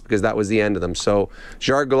Oilers lost because that was the end of them. So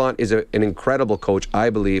Jacques Gallant is an incredible coach,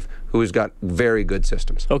 I believe, who's got very good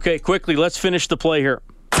systems. Okay, quickly, let's finish the play here.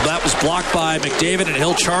 That was blocked by McDavid, and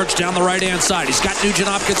he'll charge down the right-hand side. He's got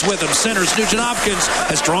Nugent-Hopkins with him. Centers. Nugent-Hopkins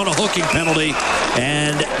has drawn a hooking penalty.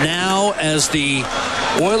 And now as the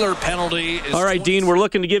Oiler penalty is... All right, Dean, we're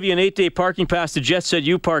looking to give you an 8-day parking pass to Jet Set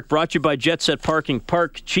U-Park, brought to you by Jet Set Parking.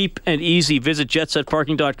 Park cheap and easy. Visit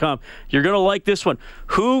jetsetparking.com. You're going to like this one.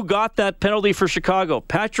 Who got that penalty for Chicago?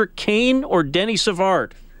 Patrick Kane or Denny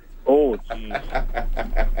Savard? Oh,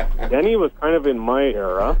 jeez. Denny was kind of in my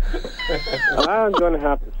era. I'm going to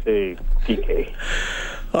have to say PK.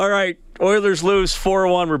 All right, Oilers lose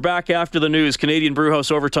 4-1. We're back after the news. Canadian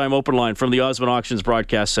Brewhouse Overtime Open Line from the Osmond Auctions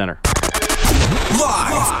Broadcast Center.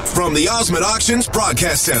 Live from the Osmond Auctions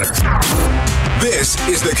Broadcast Center. This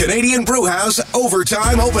is the Canadian Brewhouse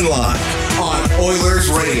Overtime Open Line on Oilers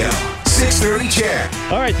Radio. 630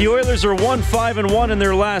 CHED. All right, the Oilers are 1-5-1 in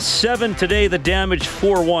their last 7. Today, the damage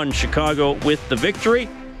 4-1. Chicago with the victory.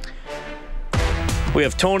 We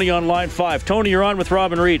have Tony on line 5. Tony, you're on with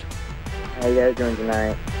Robin Reed. How you guys doing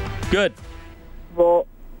tonight? Good. Well,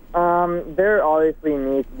 there obviously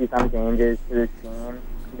needs to be some changes to this team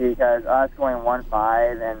because us going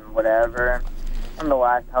 1-5 and whatever from the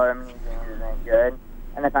last however many games isn't good.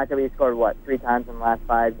 And the fact that we scored, 3 times in the last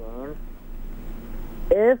 5 games.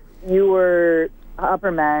 If you were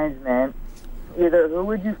upper management, either who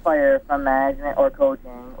would you fire from management or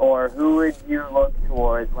coaching, or who would you look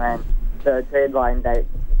towards when the trade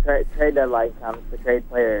deadline comes to trade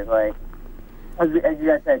players? Like, as you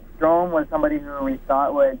guys said, Strome was somebody who we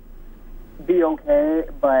thought would be okay,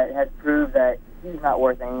 but has proved that he's not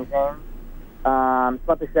worth anything.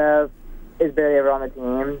 Slepyshev is barely ever on the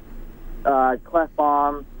team.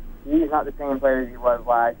 Klefbom, he's not the same player as he was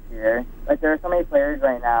last year. Like, there are so many players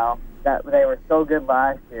right now that they were so good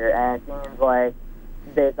last year, and it seems like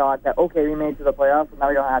they thought that, okay, we made it to the playoffs, but now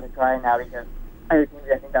we don't have to try now because other teams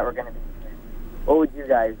I think that we're going to be good. What would you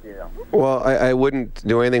guys do? Well, I wouldn't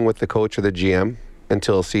do anything with the coach or the GM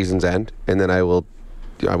until season's end, and then I would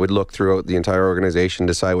look throughout the entire organization,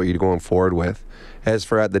 decide what you're going forward with. As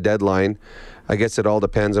for at the deadline, I guess it all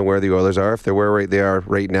depends on where the Oilers are. If they're where they are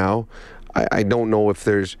right now, I don't know if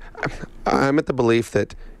there's... I'm at the belief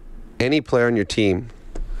that any player on your team,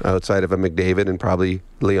 outside of a McDavid and probably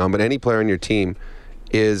Leon, but any player on your team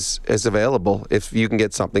is available if you can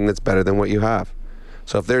get something that's better than what you have.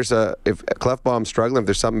 So if Klefbom's struggling, if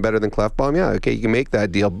there's something better than Klefbom, yeah, okay, you can make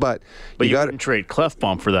that deal. But you wouldn't trade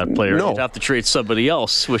Klefbom for that player. No. You'd have to trade somebody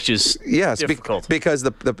else, which is difficult. Because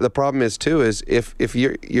the problem is too is if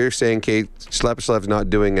you're saying, okay, Slepyshlev's not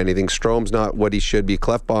doing anything, Strome's not what he should be,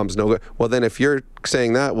 Klefbom's no good. Well, then if you're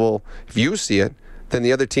saying that, well, if you see it, then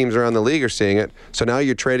the other teams around the league are seeing it. So now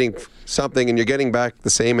you're trading something and you're getting back the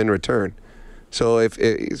same in return. So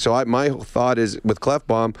my thought is with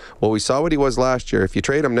Klefbom, well, we saw what he was last year. If you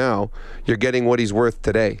trade him now, you're getting what he's worth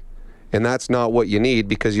today. And that's not what you need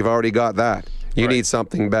because you've already got that. You need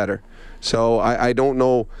something better. So I don't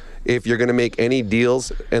know if you're going to make any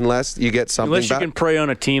deals unless you get something Unless you back. can prey on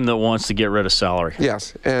a team that wants to get rid of salary.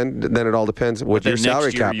 Yes, and then it all depends what your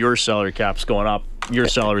salary cap. Your salary cap's going up. Your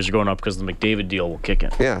salaries are going up because the McDavid deal will kick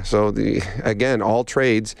in. Yeah, so again, all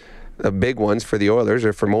trades, the big ones for the Oilers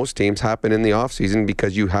or for most teams happen in the offseason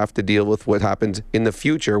because you have to deal with what happens in the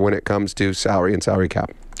future when it comes to salary and salary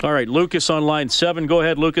cap. All right, Lucas on line 7. Go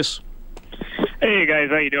ahead, Lucas. Hey, guys.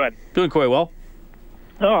 How you doing? Doing quite well.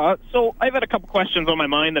 So I've had a couple questions on my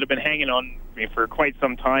mind that have been hanging on me for quite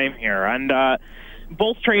some time here. And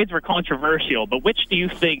both trades were controversial, but which do you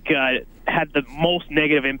think had the most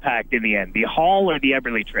negative impact in the end, the Hall or the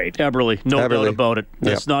Eberle trade? Eberle, no doubt about it.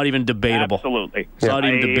 That's not even debatable. Absolutely. It's not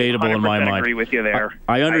even debatable in my mind. I agree with you there.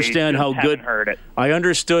 I understand how good. Heard it. I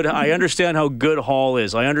understand how good Hall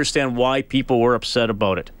is. I understand why people were upset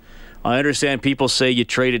about it. I understand people say you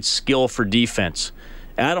traded skill for defense.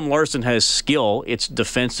 Adam Larsson has skill. It's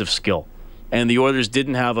defensive skill. And the Oilers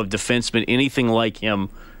didn't have a defenseman anything like him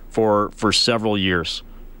for several years.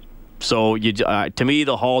 So to me,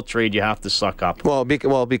 the Hall trade, you have to suck up. Well,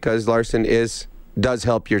 because Larsson does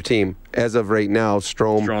help your team. As of right now,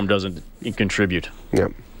 Strome doesn't contribute. Yeah.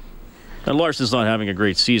 And Larsson's not having a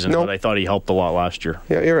great season, but I thought he helped a lot last year.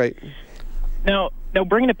 Yeah, you're right. Now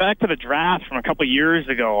bringing it back to the draft from a couple of years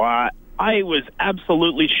ago, I was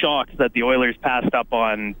absolutely shocked that the Oilers passed up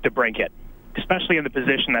on DeBrincat, especially in the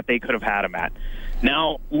position that they could have had him at.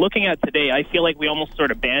 Now, looking at today, I feel like we almost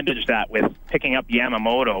sort of bandaged that with picking up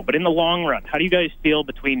Yamamoto. But in the long run, how do you guys feel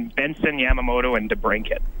between Benson, Yamamoto, and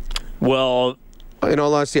DeBrincat? Well, In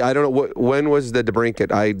all honesty, I don't know when was the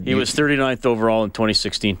DeBrincat. He was 39th overall in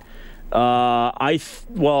 2016.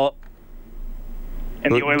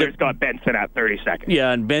 And the Oilers got Benson at 32nd.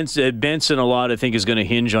 Yeah, and Benson a lot, I think, is going to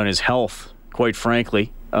hinge on his health, quite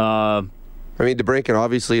frankly. I mean, DeBrincat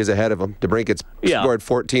obviously is ahead of him. DeBrincat's scored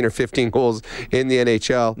 14 or 15 goals in the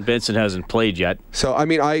NHL. Benson hasn't played yet. So, I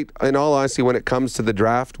mean, in all honesty, when it comes to the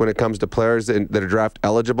draft, when it comes to players that are draft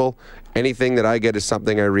eligible, anything that I get is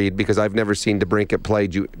something I read because I've never seen DeBrincat play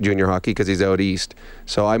junior hockey because he's out east.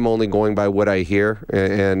 So I'm only going by what I hear,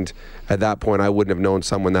 and at that point, I wouldn't have known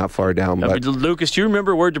someone that far down. But Lucas, do you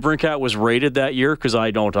remember where DeBrincat was rated that year? Because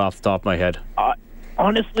I don't off the top of my head.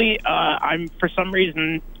 Honestly, for some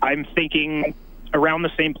reason I'm thinking around the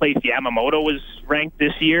same place Yamamoto was ranked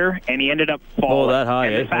this year, and he ended up falling. Oh, that high!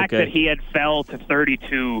 And the fact that he had fell to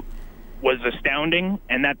 32 was astounding,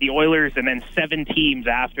 and that the Oilers and then 7 teams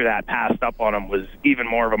after that passed up on him was even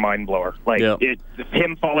more of a mind blower.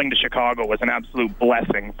 Him falling to Chicago was an absolute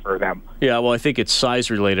blessing for them. Yeah, well, I think it's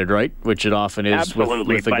size related, right? Which it often is.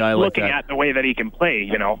 Absolutely, with a guy like that. Looking at the way that he can play,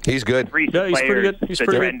 he's good. Yeah, he's pretty good. The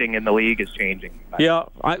trending in the league is changing. Yeah,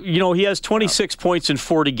 he has 26 points in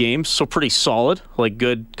 40 games, so pretty solid, like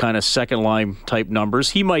good kind of second line type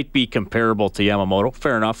numbers. He might be comparable to Yamamoto.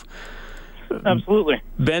 Fair enough. Absolutely.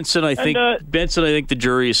 Benson, I think the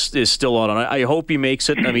jury is still out on. I hope he makes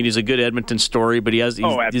it. I mean, he's a good Edmonton story, but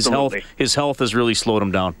his health has really slowed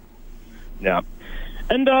him down. Yeah.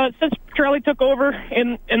 And since Chiarelli took over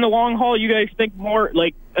in the long haul, you guys think more,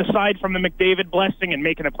 like, aside from the McDavid blessing and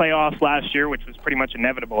making the playoffs last year, which was pretty much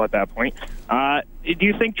inevitable at that point, do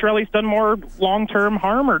you think Chiarelli's done more long-term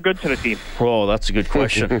harm or good to the team? Oh, that's a good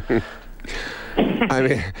question.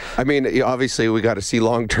 I mean, obviously we got to see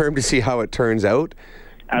long term to see how it turns out.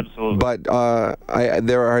 Absolutely. But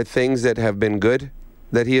there are things that have been good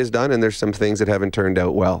that he has done, and there's some things that haven't turned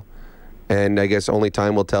out well. And I guess only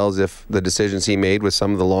time will tell if the decisions he made with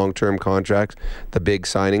some of the long-term contracts, the big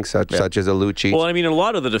signings such as a Lucic. Well, I mean, a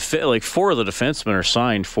lot of the 4 of the defensemen are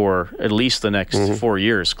signed for at least the next 4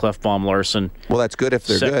 years. Klefbom, Larson. Well, that's good if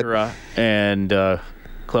they're Sekera, good. And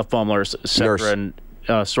Klefbom, Larson, Sekera, and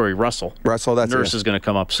Russell. That's Nurse is going to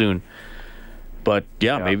come up soon. But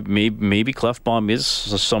maybe Klefbom is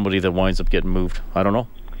somebody that winds up getting moved. I don't know.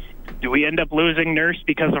 Do we end up losing Nurse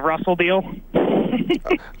because of Russell deal?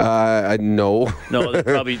 No. No,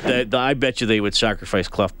 I bet you they would sacrifice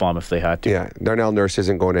Klefbom if they had to. Yeah, Darnell Nurse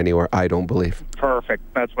isn't going anywhere, I don't believe. Perfect.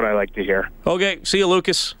 That's what I like to hear. Okay, see you,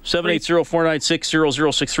 Lucas.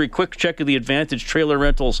 780-496-0063. Quick check of the Advantage Trailer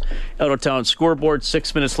Rentals out-of-town scoreboard.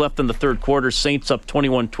 6 minutes left in the third quarter. Saints up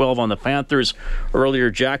 21-12 on the Panthers. Earlier,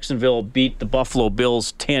 Jacksonville beat the Buffalo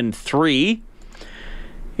Bills 10-3.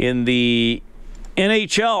 In the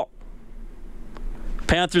NHL,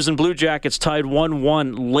 Panthers and Blue Jackets tied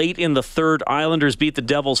 1-1 late in the third. Islanders beat the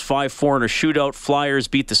Devils 5-4 in a shootout. Flyers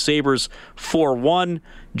beat the Sabres 4-1.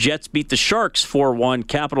 Jets beat the Sharks 4-1.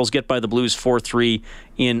 Capitals get by the Blues 4-3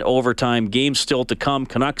 in overtime. Games still to come.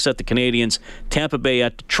 Canucks at the Canadiens. Tampa Bay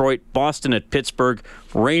at Detroit. Boston at Pittsburgh.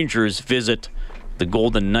 Rangers visit the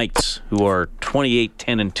Golden Knights, who are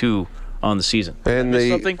 28-10-2 on the season. And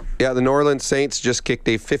the New Orleans Saints just kicked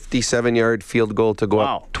a 57-yard field goal to go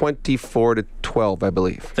up 24-12, I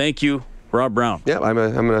believe. Thank you, Rob Brown. Yeah, I'm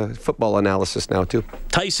a football analyst now too.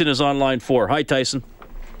 Tyson is on line 4. Hi, Tyson.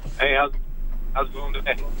 Hey, how's it going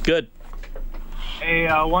today? Good. Hey,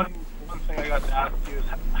 one thing I got to ask you is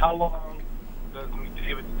how long does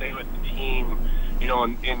McDavid stay with the team? In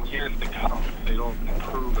years to come, if they don't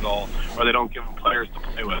improve at all, or they don't give them players to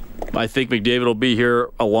play with. I think McDavid will be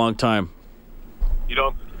here a long time. You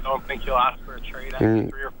don't think he'll ask for a trade after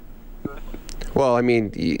 3 or 4 years? Well, I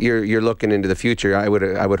mean, you're looking into the future. I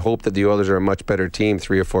would hope that the Oilers are a much better team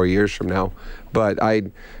 3 or 4 years from now. But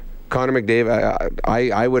Connor McDavid,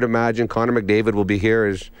 I would imagine Connor McDavid will be here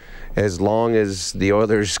as long as the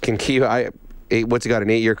Oilers can keep. What's he got, an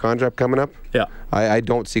 8-year contract coming up? Yeah. I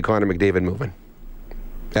don't see Connor McDavid moving.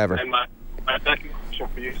 Ever. And my second question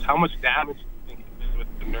for you is how much damage do you think he did with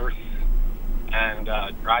the Nurse and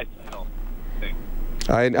Draisaitl thing?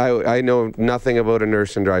 I know nothing about a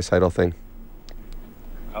Nurse and Draisaitl thing.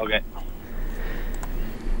 Okay.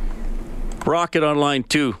 Rocket on line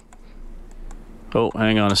 2. Oh,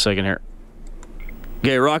 hang on a second here.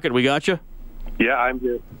 Okay, Rocket, we got you? Yeah, I'm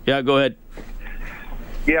good. Yeah, go ahead.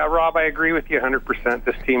 Yeah, Rob, I agree with you 100%.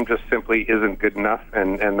 This team just simply isn't good enough,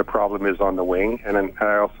 and the problem is on the wing. And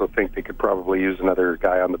I also think they could probably use another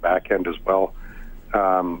guy on the back end as well.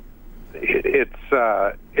 It's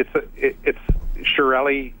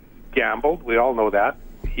Chiarelli gambled. We all know that.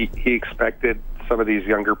 He expected some of these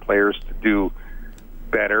younger players to do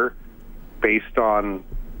better based on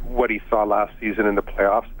what he saw last season in the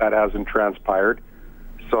playoffs. That hasn't transpired.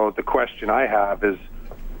 So the question I have is,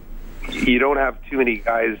 you don't have too many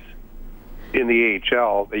guys in the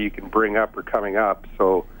AHL that you can bring up or coming up,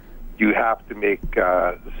 so you have to make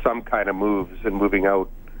some kind of moves in moving out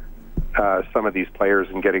some of these players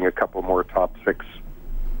and getting a couple more top six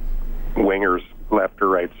wingers left or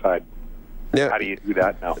right side. Yeah. How do you do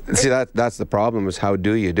that now? See, that's the problem, is how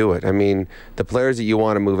do you do it? I mean, the players that you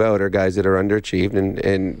want to move out are guys that are underachieved,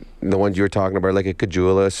 and the ones you were talking about, like a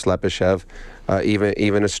Kajula, Slepyshev,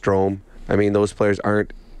 even a Strome. I mean, those players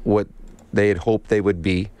aren't what they had hoped they would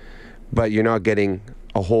be, but you're not getting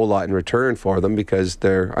a whole lot in return for them because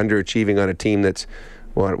they're underachieving on a team that's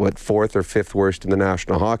what fourth or fifth worst in the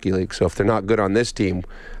National Hockey League. So if they're not good on this team,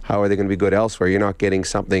 how are they going to be good elsewhere? You're not getting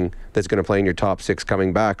something that's going to play in your top six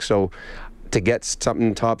coming back. So to get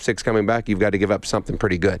something top six coming back, you've got to give up something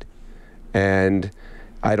pretty good. And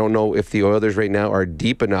I don't know if the Oilers right now are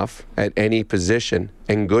deep enough at any position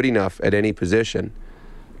and good enough at any position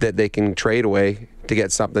that they can trade away to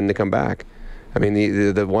get something to come back. I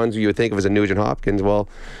mean, the ones you would think of as a Nugent Hopkins, well,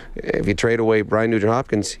 if you trade away Brian Nugent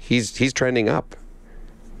Hopkins, he's trending up.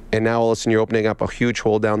 And now all of a sudden you're opening up a huge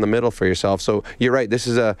hole down the middle for yourself. So you're right, this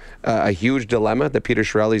is a huge dilemma that Peter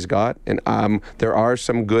Chiarelli's got. And there are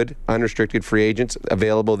some good unrestricted free agents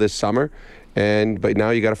available this summer. But now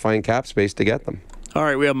you got to find cap space to get them. All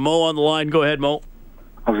right, we have Mo on the line. Go ahead, Mo.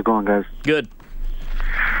 How's it going, guys? Good.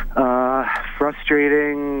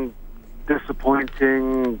 Frustrating,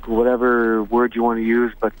 disappointing, whatever word you want to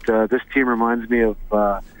use, but this team reminds me of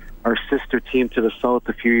our sister team to the south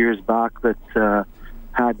a few years back that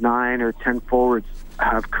had 9 or 10 forwards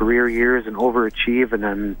have career years and overachieve, and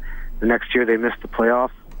then the next year they missed the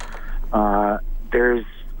playoffs.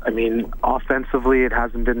 Offensively it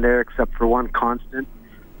hasn't been there except for one constant,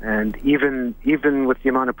 and even with the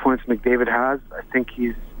amount of points McDavid has, I think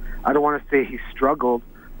I don't want to say he's struggled,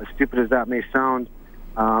 as stupid as that may sound,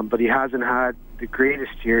 but he hasn't had the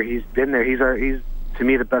greatest year. He's been there. He's to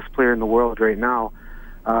me the best player in the world right now.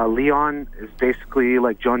 Leon is basically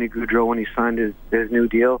like Johnny Gaudreau when he signed his new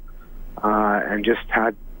deal, and just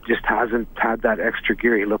hasn't had that extra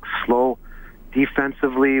gear. He looks slow.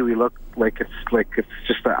 Defensively, we look like it's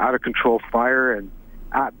just an out of control fire, and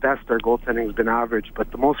at best our goaltending's been average.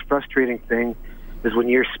 But the most frustrating thing is when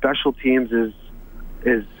your special teams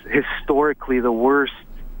is historically the worst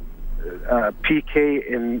PK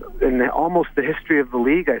in almost the history of the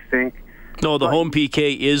league, I think. No, the home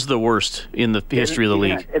PK is the worst in the history of the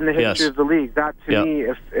league. In the history of the league. That, to me,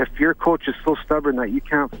 if your coach is so stubborn that you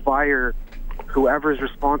can't fire whoever's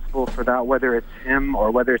responsible for that, whether it's him or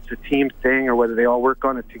whether it's a team thing or whether they all work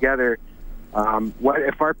on it together,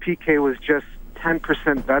 if our PK was just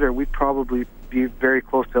 10% better, we'd probably be very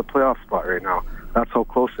close to a playoff spot right now. That's how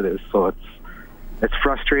close it is. So it's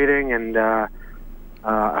frustrating, and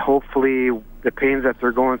hopefully the pains that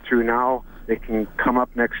they're going through now, they can come up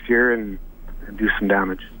next year and do some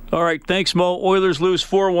damage. All right, thanks, Mo. Oilers lose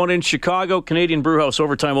 4-1 in Chicago. Canadian Brewhouse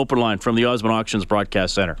Overtime Open Line from the Osmond Auctions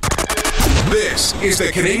Broadcast Center. This is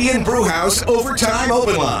the Canadian Brewhouse Overtime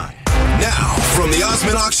Open Line. Now, from the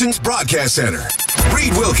Osmond Auctions Broadcast Center,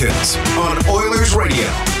 Reed Wilkins on Oilers Radio,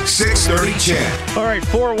 630 CHED. All right,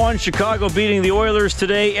 4-1, Chicago beating the Oilers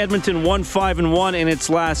today. Edmonton 1-5-1 in its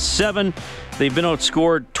last 7. They've been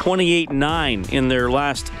outscored 28-9 in their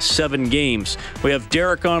last 7 games. We have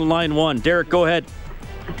Derek on line 1. Derek, go ahead.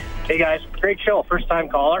 Hey, guys. Great show. First-time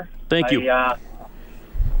caller. Thank you. I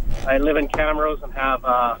live in Camrose and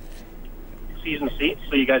have season seats,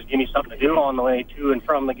 so you guys give me something to do on the way to and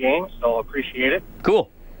from the game, so appreciate it.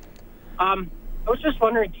 Cool. I was just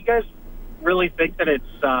wondering, do you guys really think that it's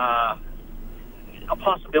a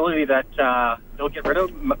possibility that they'll get rid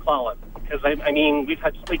of McLellan? Because, I mean, we've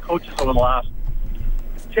had so many coaches over the last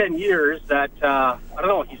 10 years that, I don't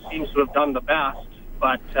know, he seems to have done the best,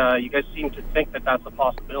 but you guys seem to think that that's a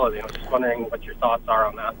possibility. I was just wondering what your thoughts are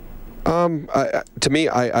on that. To me,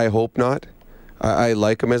 I hope not. I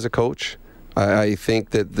like him as a coach. I think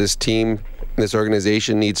that this team, this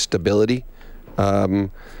organization needs stability.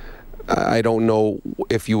 I don't know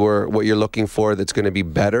what you're looking for that's going to be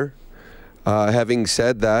better. Having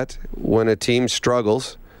said that, when a team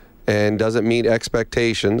struggles and doesn't meet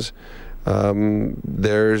expectations,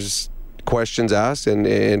 there's questions asked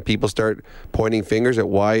and people start pointing fingers at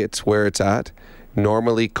why it's where it's at.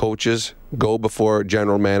 Normally, coaches go before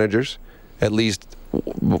general managers. At least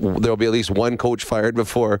there'll be at least one coach fired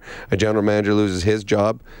before a general manager loses his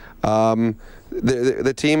job.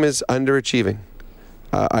 The team is underachieving.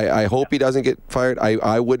 I hope he doesn't get fired.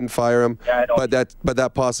 I wouldn't fire him, but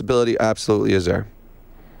that possibility absolutely is there.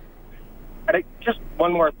 And just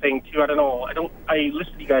one more thing too. I don't know. I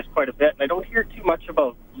listen to you guys quite a bit, and I don't hear too much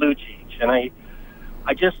about Lucic. And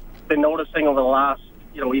I just been noticing over the last,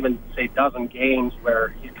 even say dozen games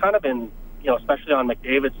where he's kind of been, especially on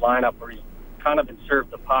McDavid's lineup, where he's kind of been served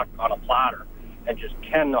the puck on a platter and just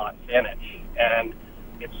cannot finish. And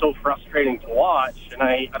it's so frustrating to watch. And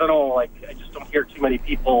I don't know, I just don't hear too many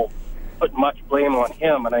people putting much blame on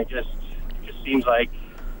him. And it just seems like,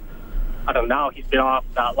 I don't know, he's been off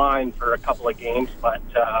that line for a couple of games, but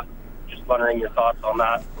just wondering your thoughts on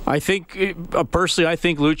that. I think, personally, I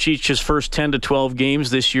think Lucic's first 10 to 12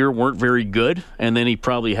 games this year weren't very good, and then he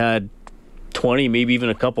probably had 20, maybe even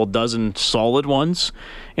a couple dozen solid ones,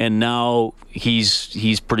 and now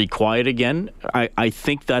he's pretty quiet again. I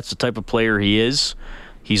think that's the type of player he is.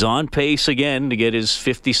 He's on pace again to get his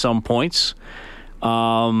 50-some points.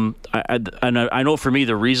 I know for me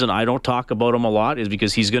the reason I don't talk about him a lot is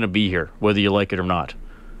because he's going to be here, whether you like it or not.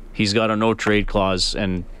 He's got a no-trade clause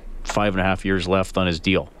and 5.5 years left on his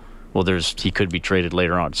deal. Well, he could be traded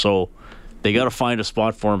later on. So they got to find a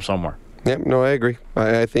spot for him somewhere. Yep, no, I agree.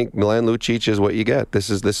 I think Milan Lucic is what you get.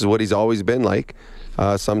 This is what he's always been like.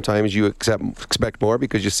 Sometimes you expect more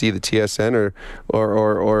because you see the TSN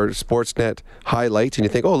or Sportsnet highlights and you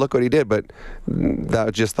think, oh, look what he did, but that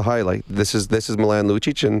was just the highlight. This is Milan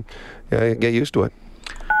Lucic, and get used to it.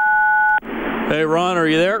 Hey, Ron, are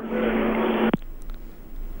you there?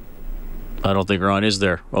 I don't think Ron is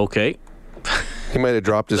there. Okay. He might have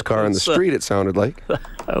dropped his car on the street, it sounded like.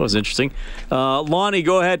 That was interesting. Lonnie,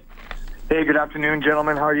 go ahead. Hey, good afternoon,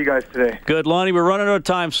 gentlemen. How are you guys today? Good, Lonnie. We're running out of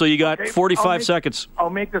time, so you got 45 seconds. I'll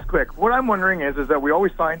make this quick. What I'm wondering is that we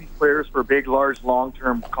always sign these players for big, large,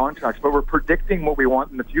 long-term contracts, but we're predicting what we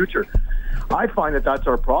want in the future. I find that that's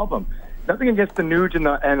our problem. Nothing against the Nuge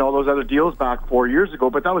and all those other deals back 4 years ago,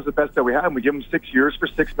 but that was the best that we had. And we give them 6 years for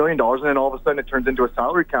 $6 million, and then all of a sudden it turns into a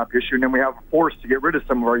salary cap issue, and then we have a force to get rid of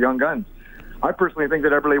some of our young guns. I personally think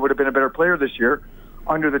that Eberle would have been a better player this year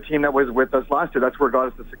under the team that was with us last year. That's where it got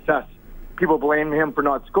us the success. People blame him for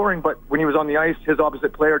not scoring, but when he was on the ice, his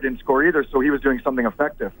opposite player didn't score either, so he was doing something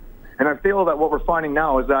effective. And I feel that what we're finding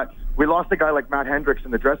now is that we lost a guy like Matt Hendricks in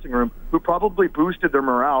the dressing room who probably boosted their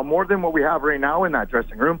morale more than what we have right now in that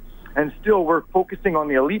dressing room. And still, we're focusing on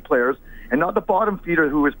the elite players and not the bottom feeder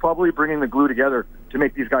who is probably bringing the glue together to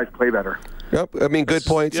make these guys play better. Yep, I mean, good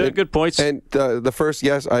points. Yeah, good points. And the first,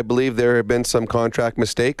 yes, I believe there have been some contract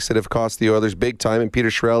mistakes that have cost the Oilers big time. And Peter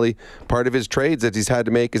Chiarelli, part of his trades that he's had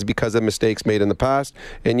to make is because of mistakes made in the past.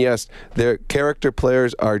 And yes, their character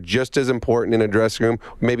players are just as important in a dressing room,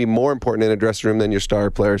 maybe more important in a dressing room than your star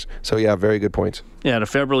players. So yeah, very good points. Yeah, and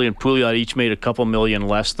if Eberle and Pouliot each made a couple million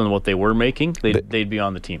less than what they were making, they'd be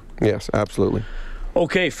on the team. Yes, absolutely.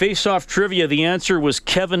 Okay, face-off trivia. The answer was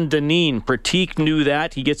Kevin Dineen. Pratik knew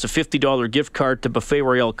that. He gets a $50 gift card to Buffet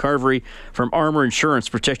Royale Carvery from Armor Insurance.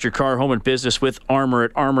 Protect your car, home, and business with Armor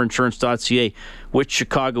at armorinsurance.ca. Which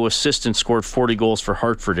Chicago assistant scored 40 goals for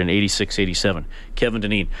Hartford in 86-87? Kevin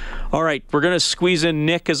Dineen. All right, we're going to squeeze in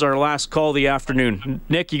Nick as our last call of the afternoon.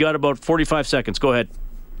 Nick, you got about 45 seconds. Go ahead.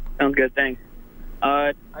 Sounds good, thanks.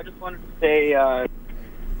 I just wanted to say...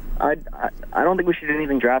 I don't think we should do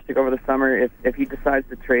anything drastic over the summer. If he decides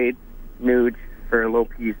to trade Nuge for a low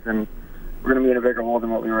piece, then we're going to be in a bigger hole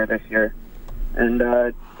than what we were this year. And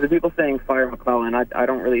to the people saying fire McClellan, I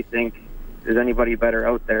don't really think there's anybody better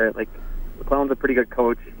out there. Like, McClellan's a pretty good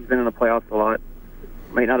coach. He's been in the playoffs a lot.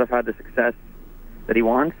 Might not have had the success that he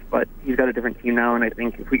wants, but he's got a different team now, and I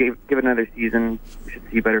think if we give it another season, we should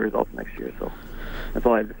see better results next year. So that's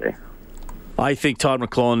all I have to say. I think Todd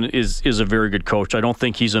McClellan is a very good coach. I don't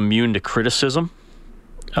think he's immune to criticism,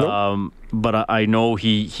 nope. But I know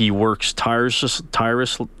he works tirelessly.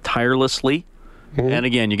 Mm-hmm. And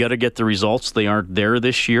again, you got to get the results. They aren't there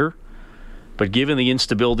this year. But given the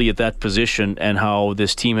instability at that position and how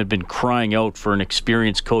this team had been crying out for an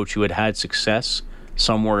experienced coach who had success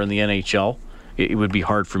somewhere in the NHL, it would be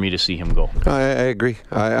hard for me to see him go. I agree.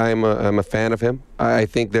 I'm a fan of him. I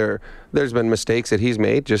think there's been mistakes that he's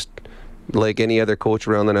made, just like any other coach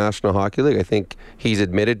around the National Hockey League. I think he's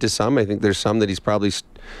admitted to some. I think there's some that he's probably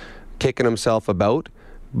kicking himself about.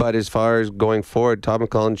 But as far as going forward, Todd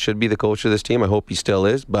McClellan should be the coach of this team. I hope he still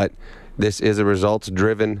is. But this is a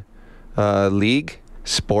results-driven league,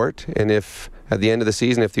 sport. And if at the end of the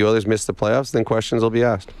season, if the Oilers miss the playoffs, then questions will be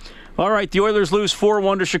asked. All right, the Oilers lose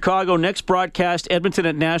 4-1 to Chicago. Next broadcast, Edmonton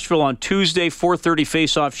at Nashville on Tuesday, 4:30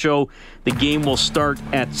 face-off show. The game will start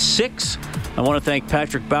at 6. I want to thank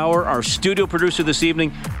Patrick Bauer, our studio producer this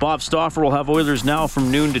evening. Bob Stauffer will have Oilers Now from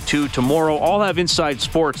noon to 2 tomorrow. I'll have Inside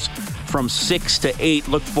Sports from 6 to 8.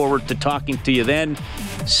 Look forward to talking to you then.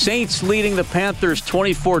 Saints leading the Panthers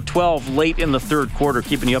 24-12 late in the third quarter,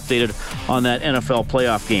 keeping you updated on that NFL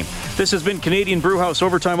playoff game. This has been Canadian Brewhouse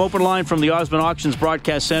Overtime Open Line from the Osmond Auctions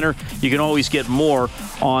Broadcast Center. You can always get more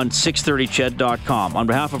on 630ched.com. On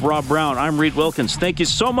behalf of Rob Brown, I'm Reed Wilkins. Thank you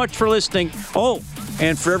so much for listening. Oh,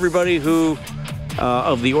 and for everybody who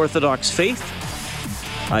of the Orthodox faith,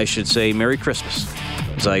 I should say Merry Christmas,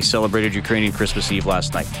 as I celebrated Ukrainian Christmas Eve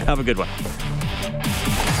last night. Have a good one.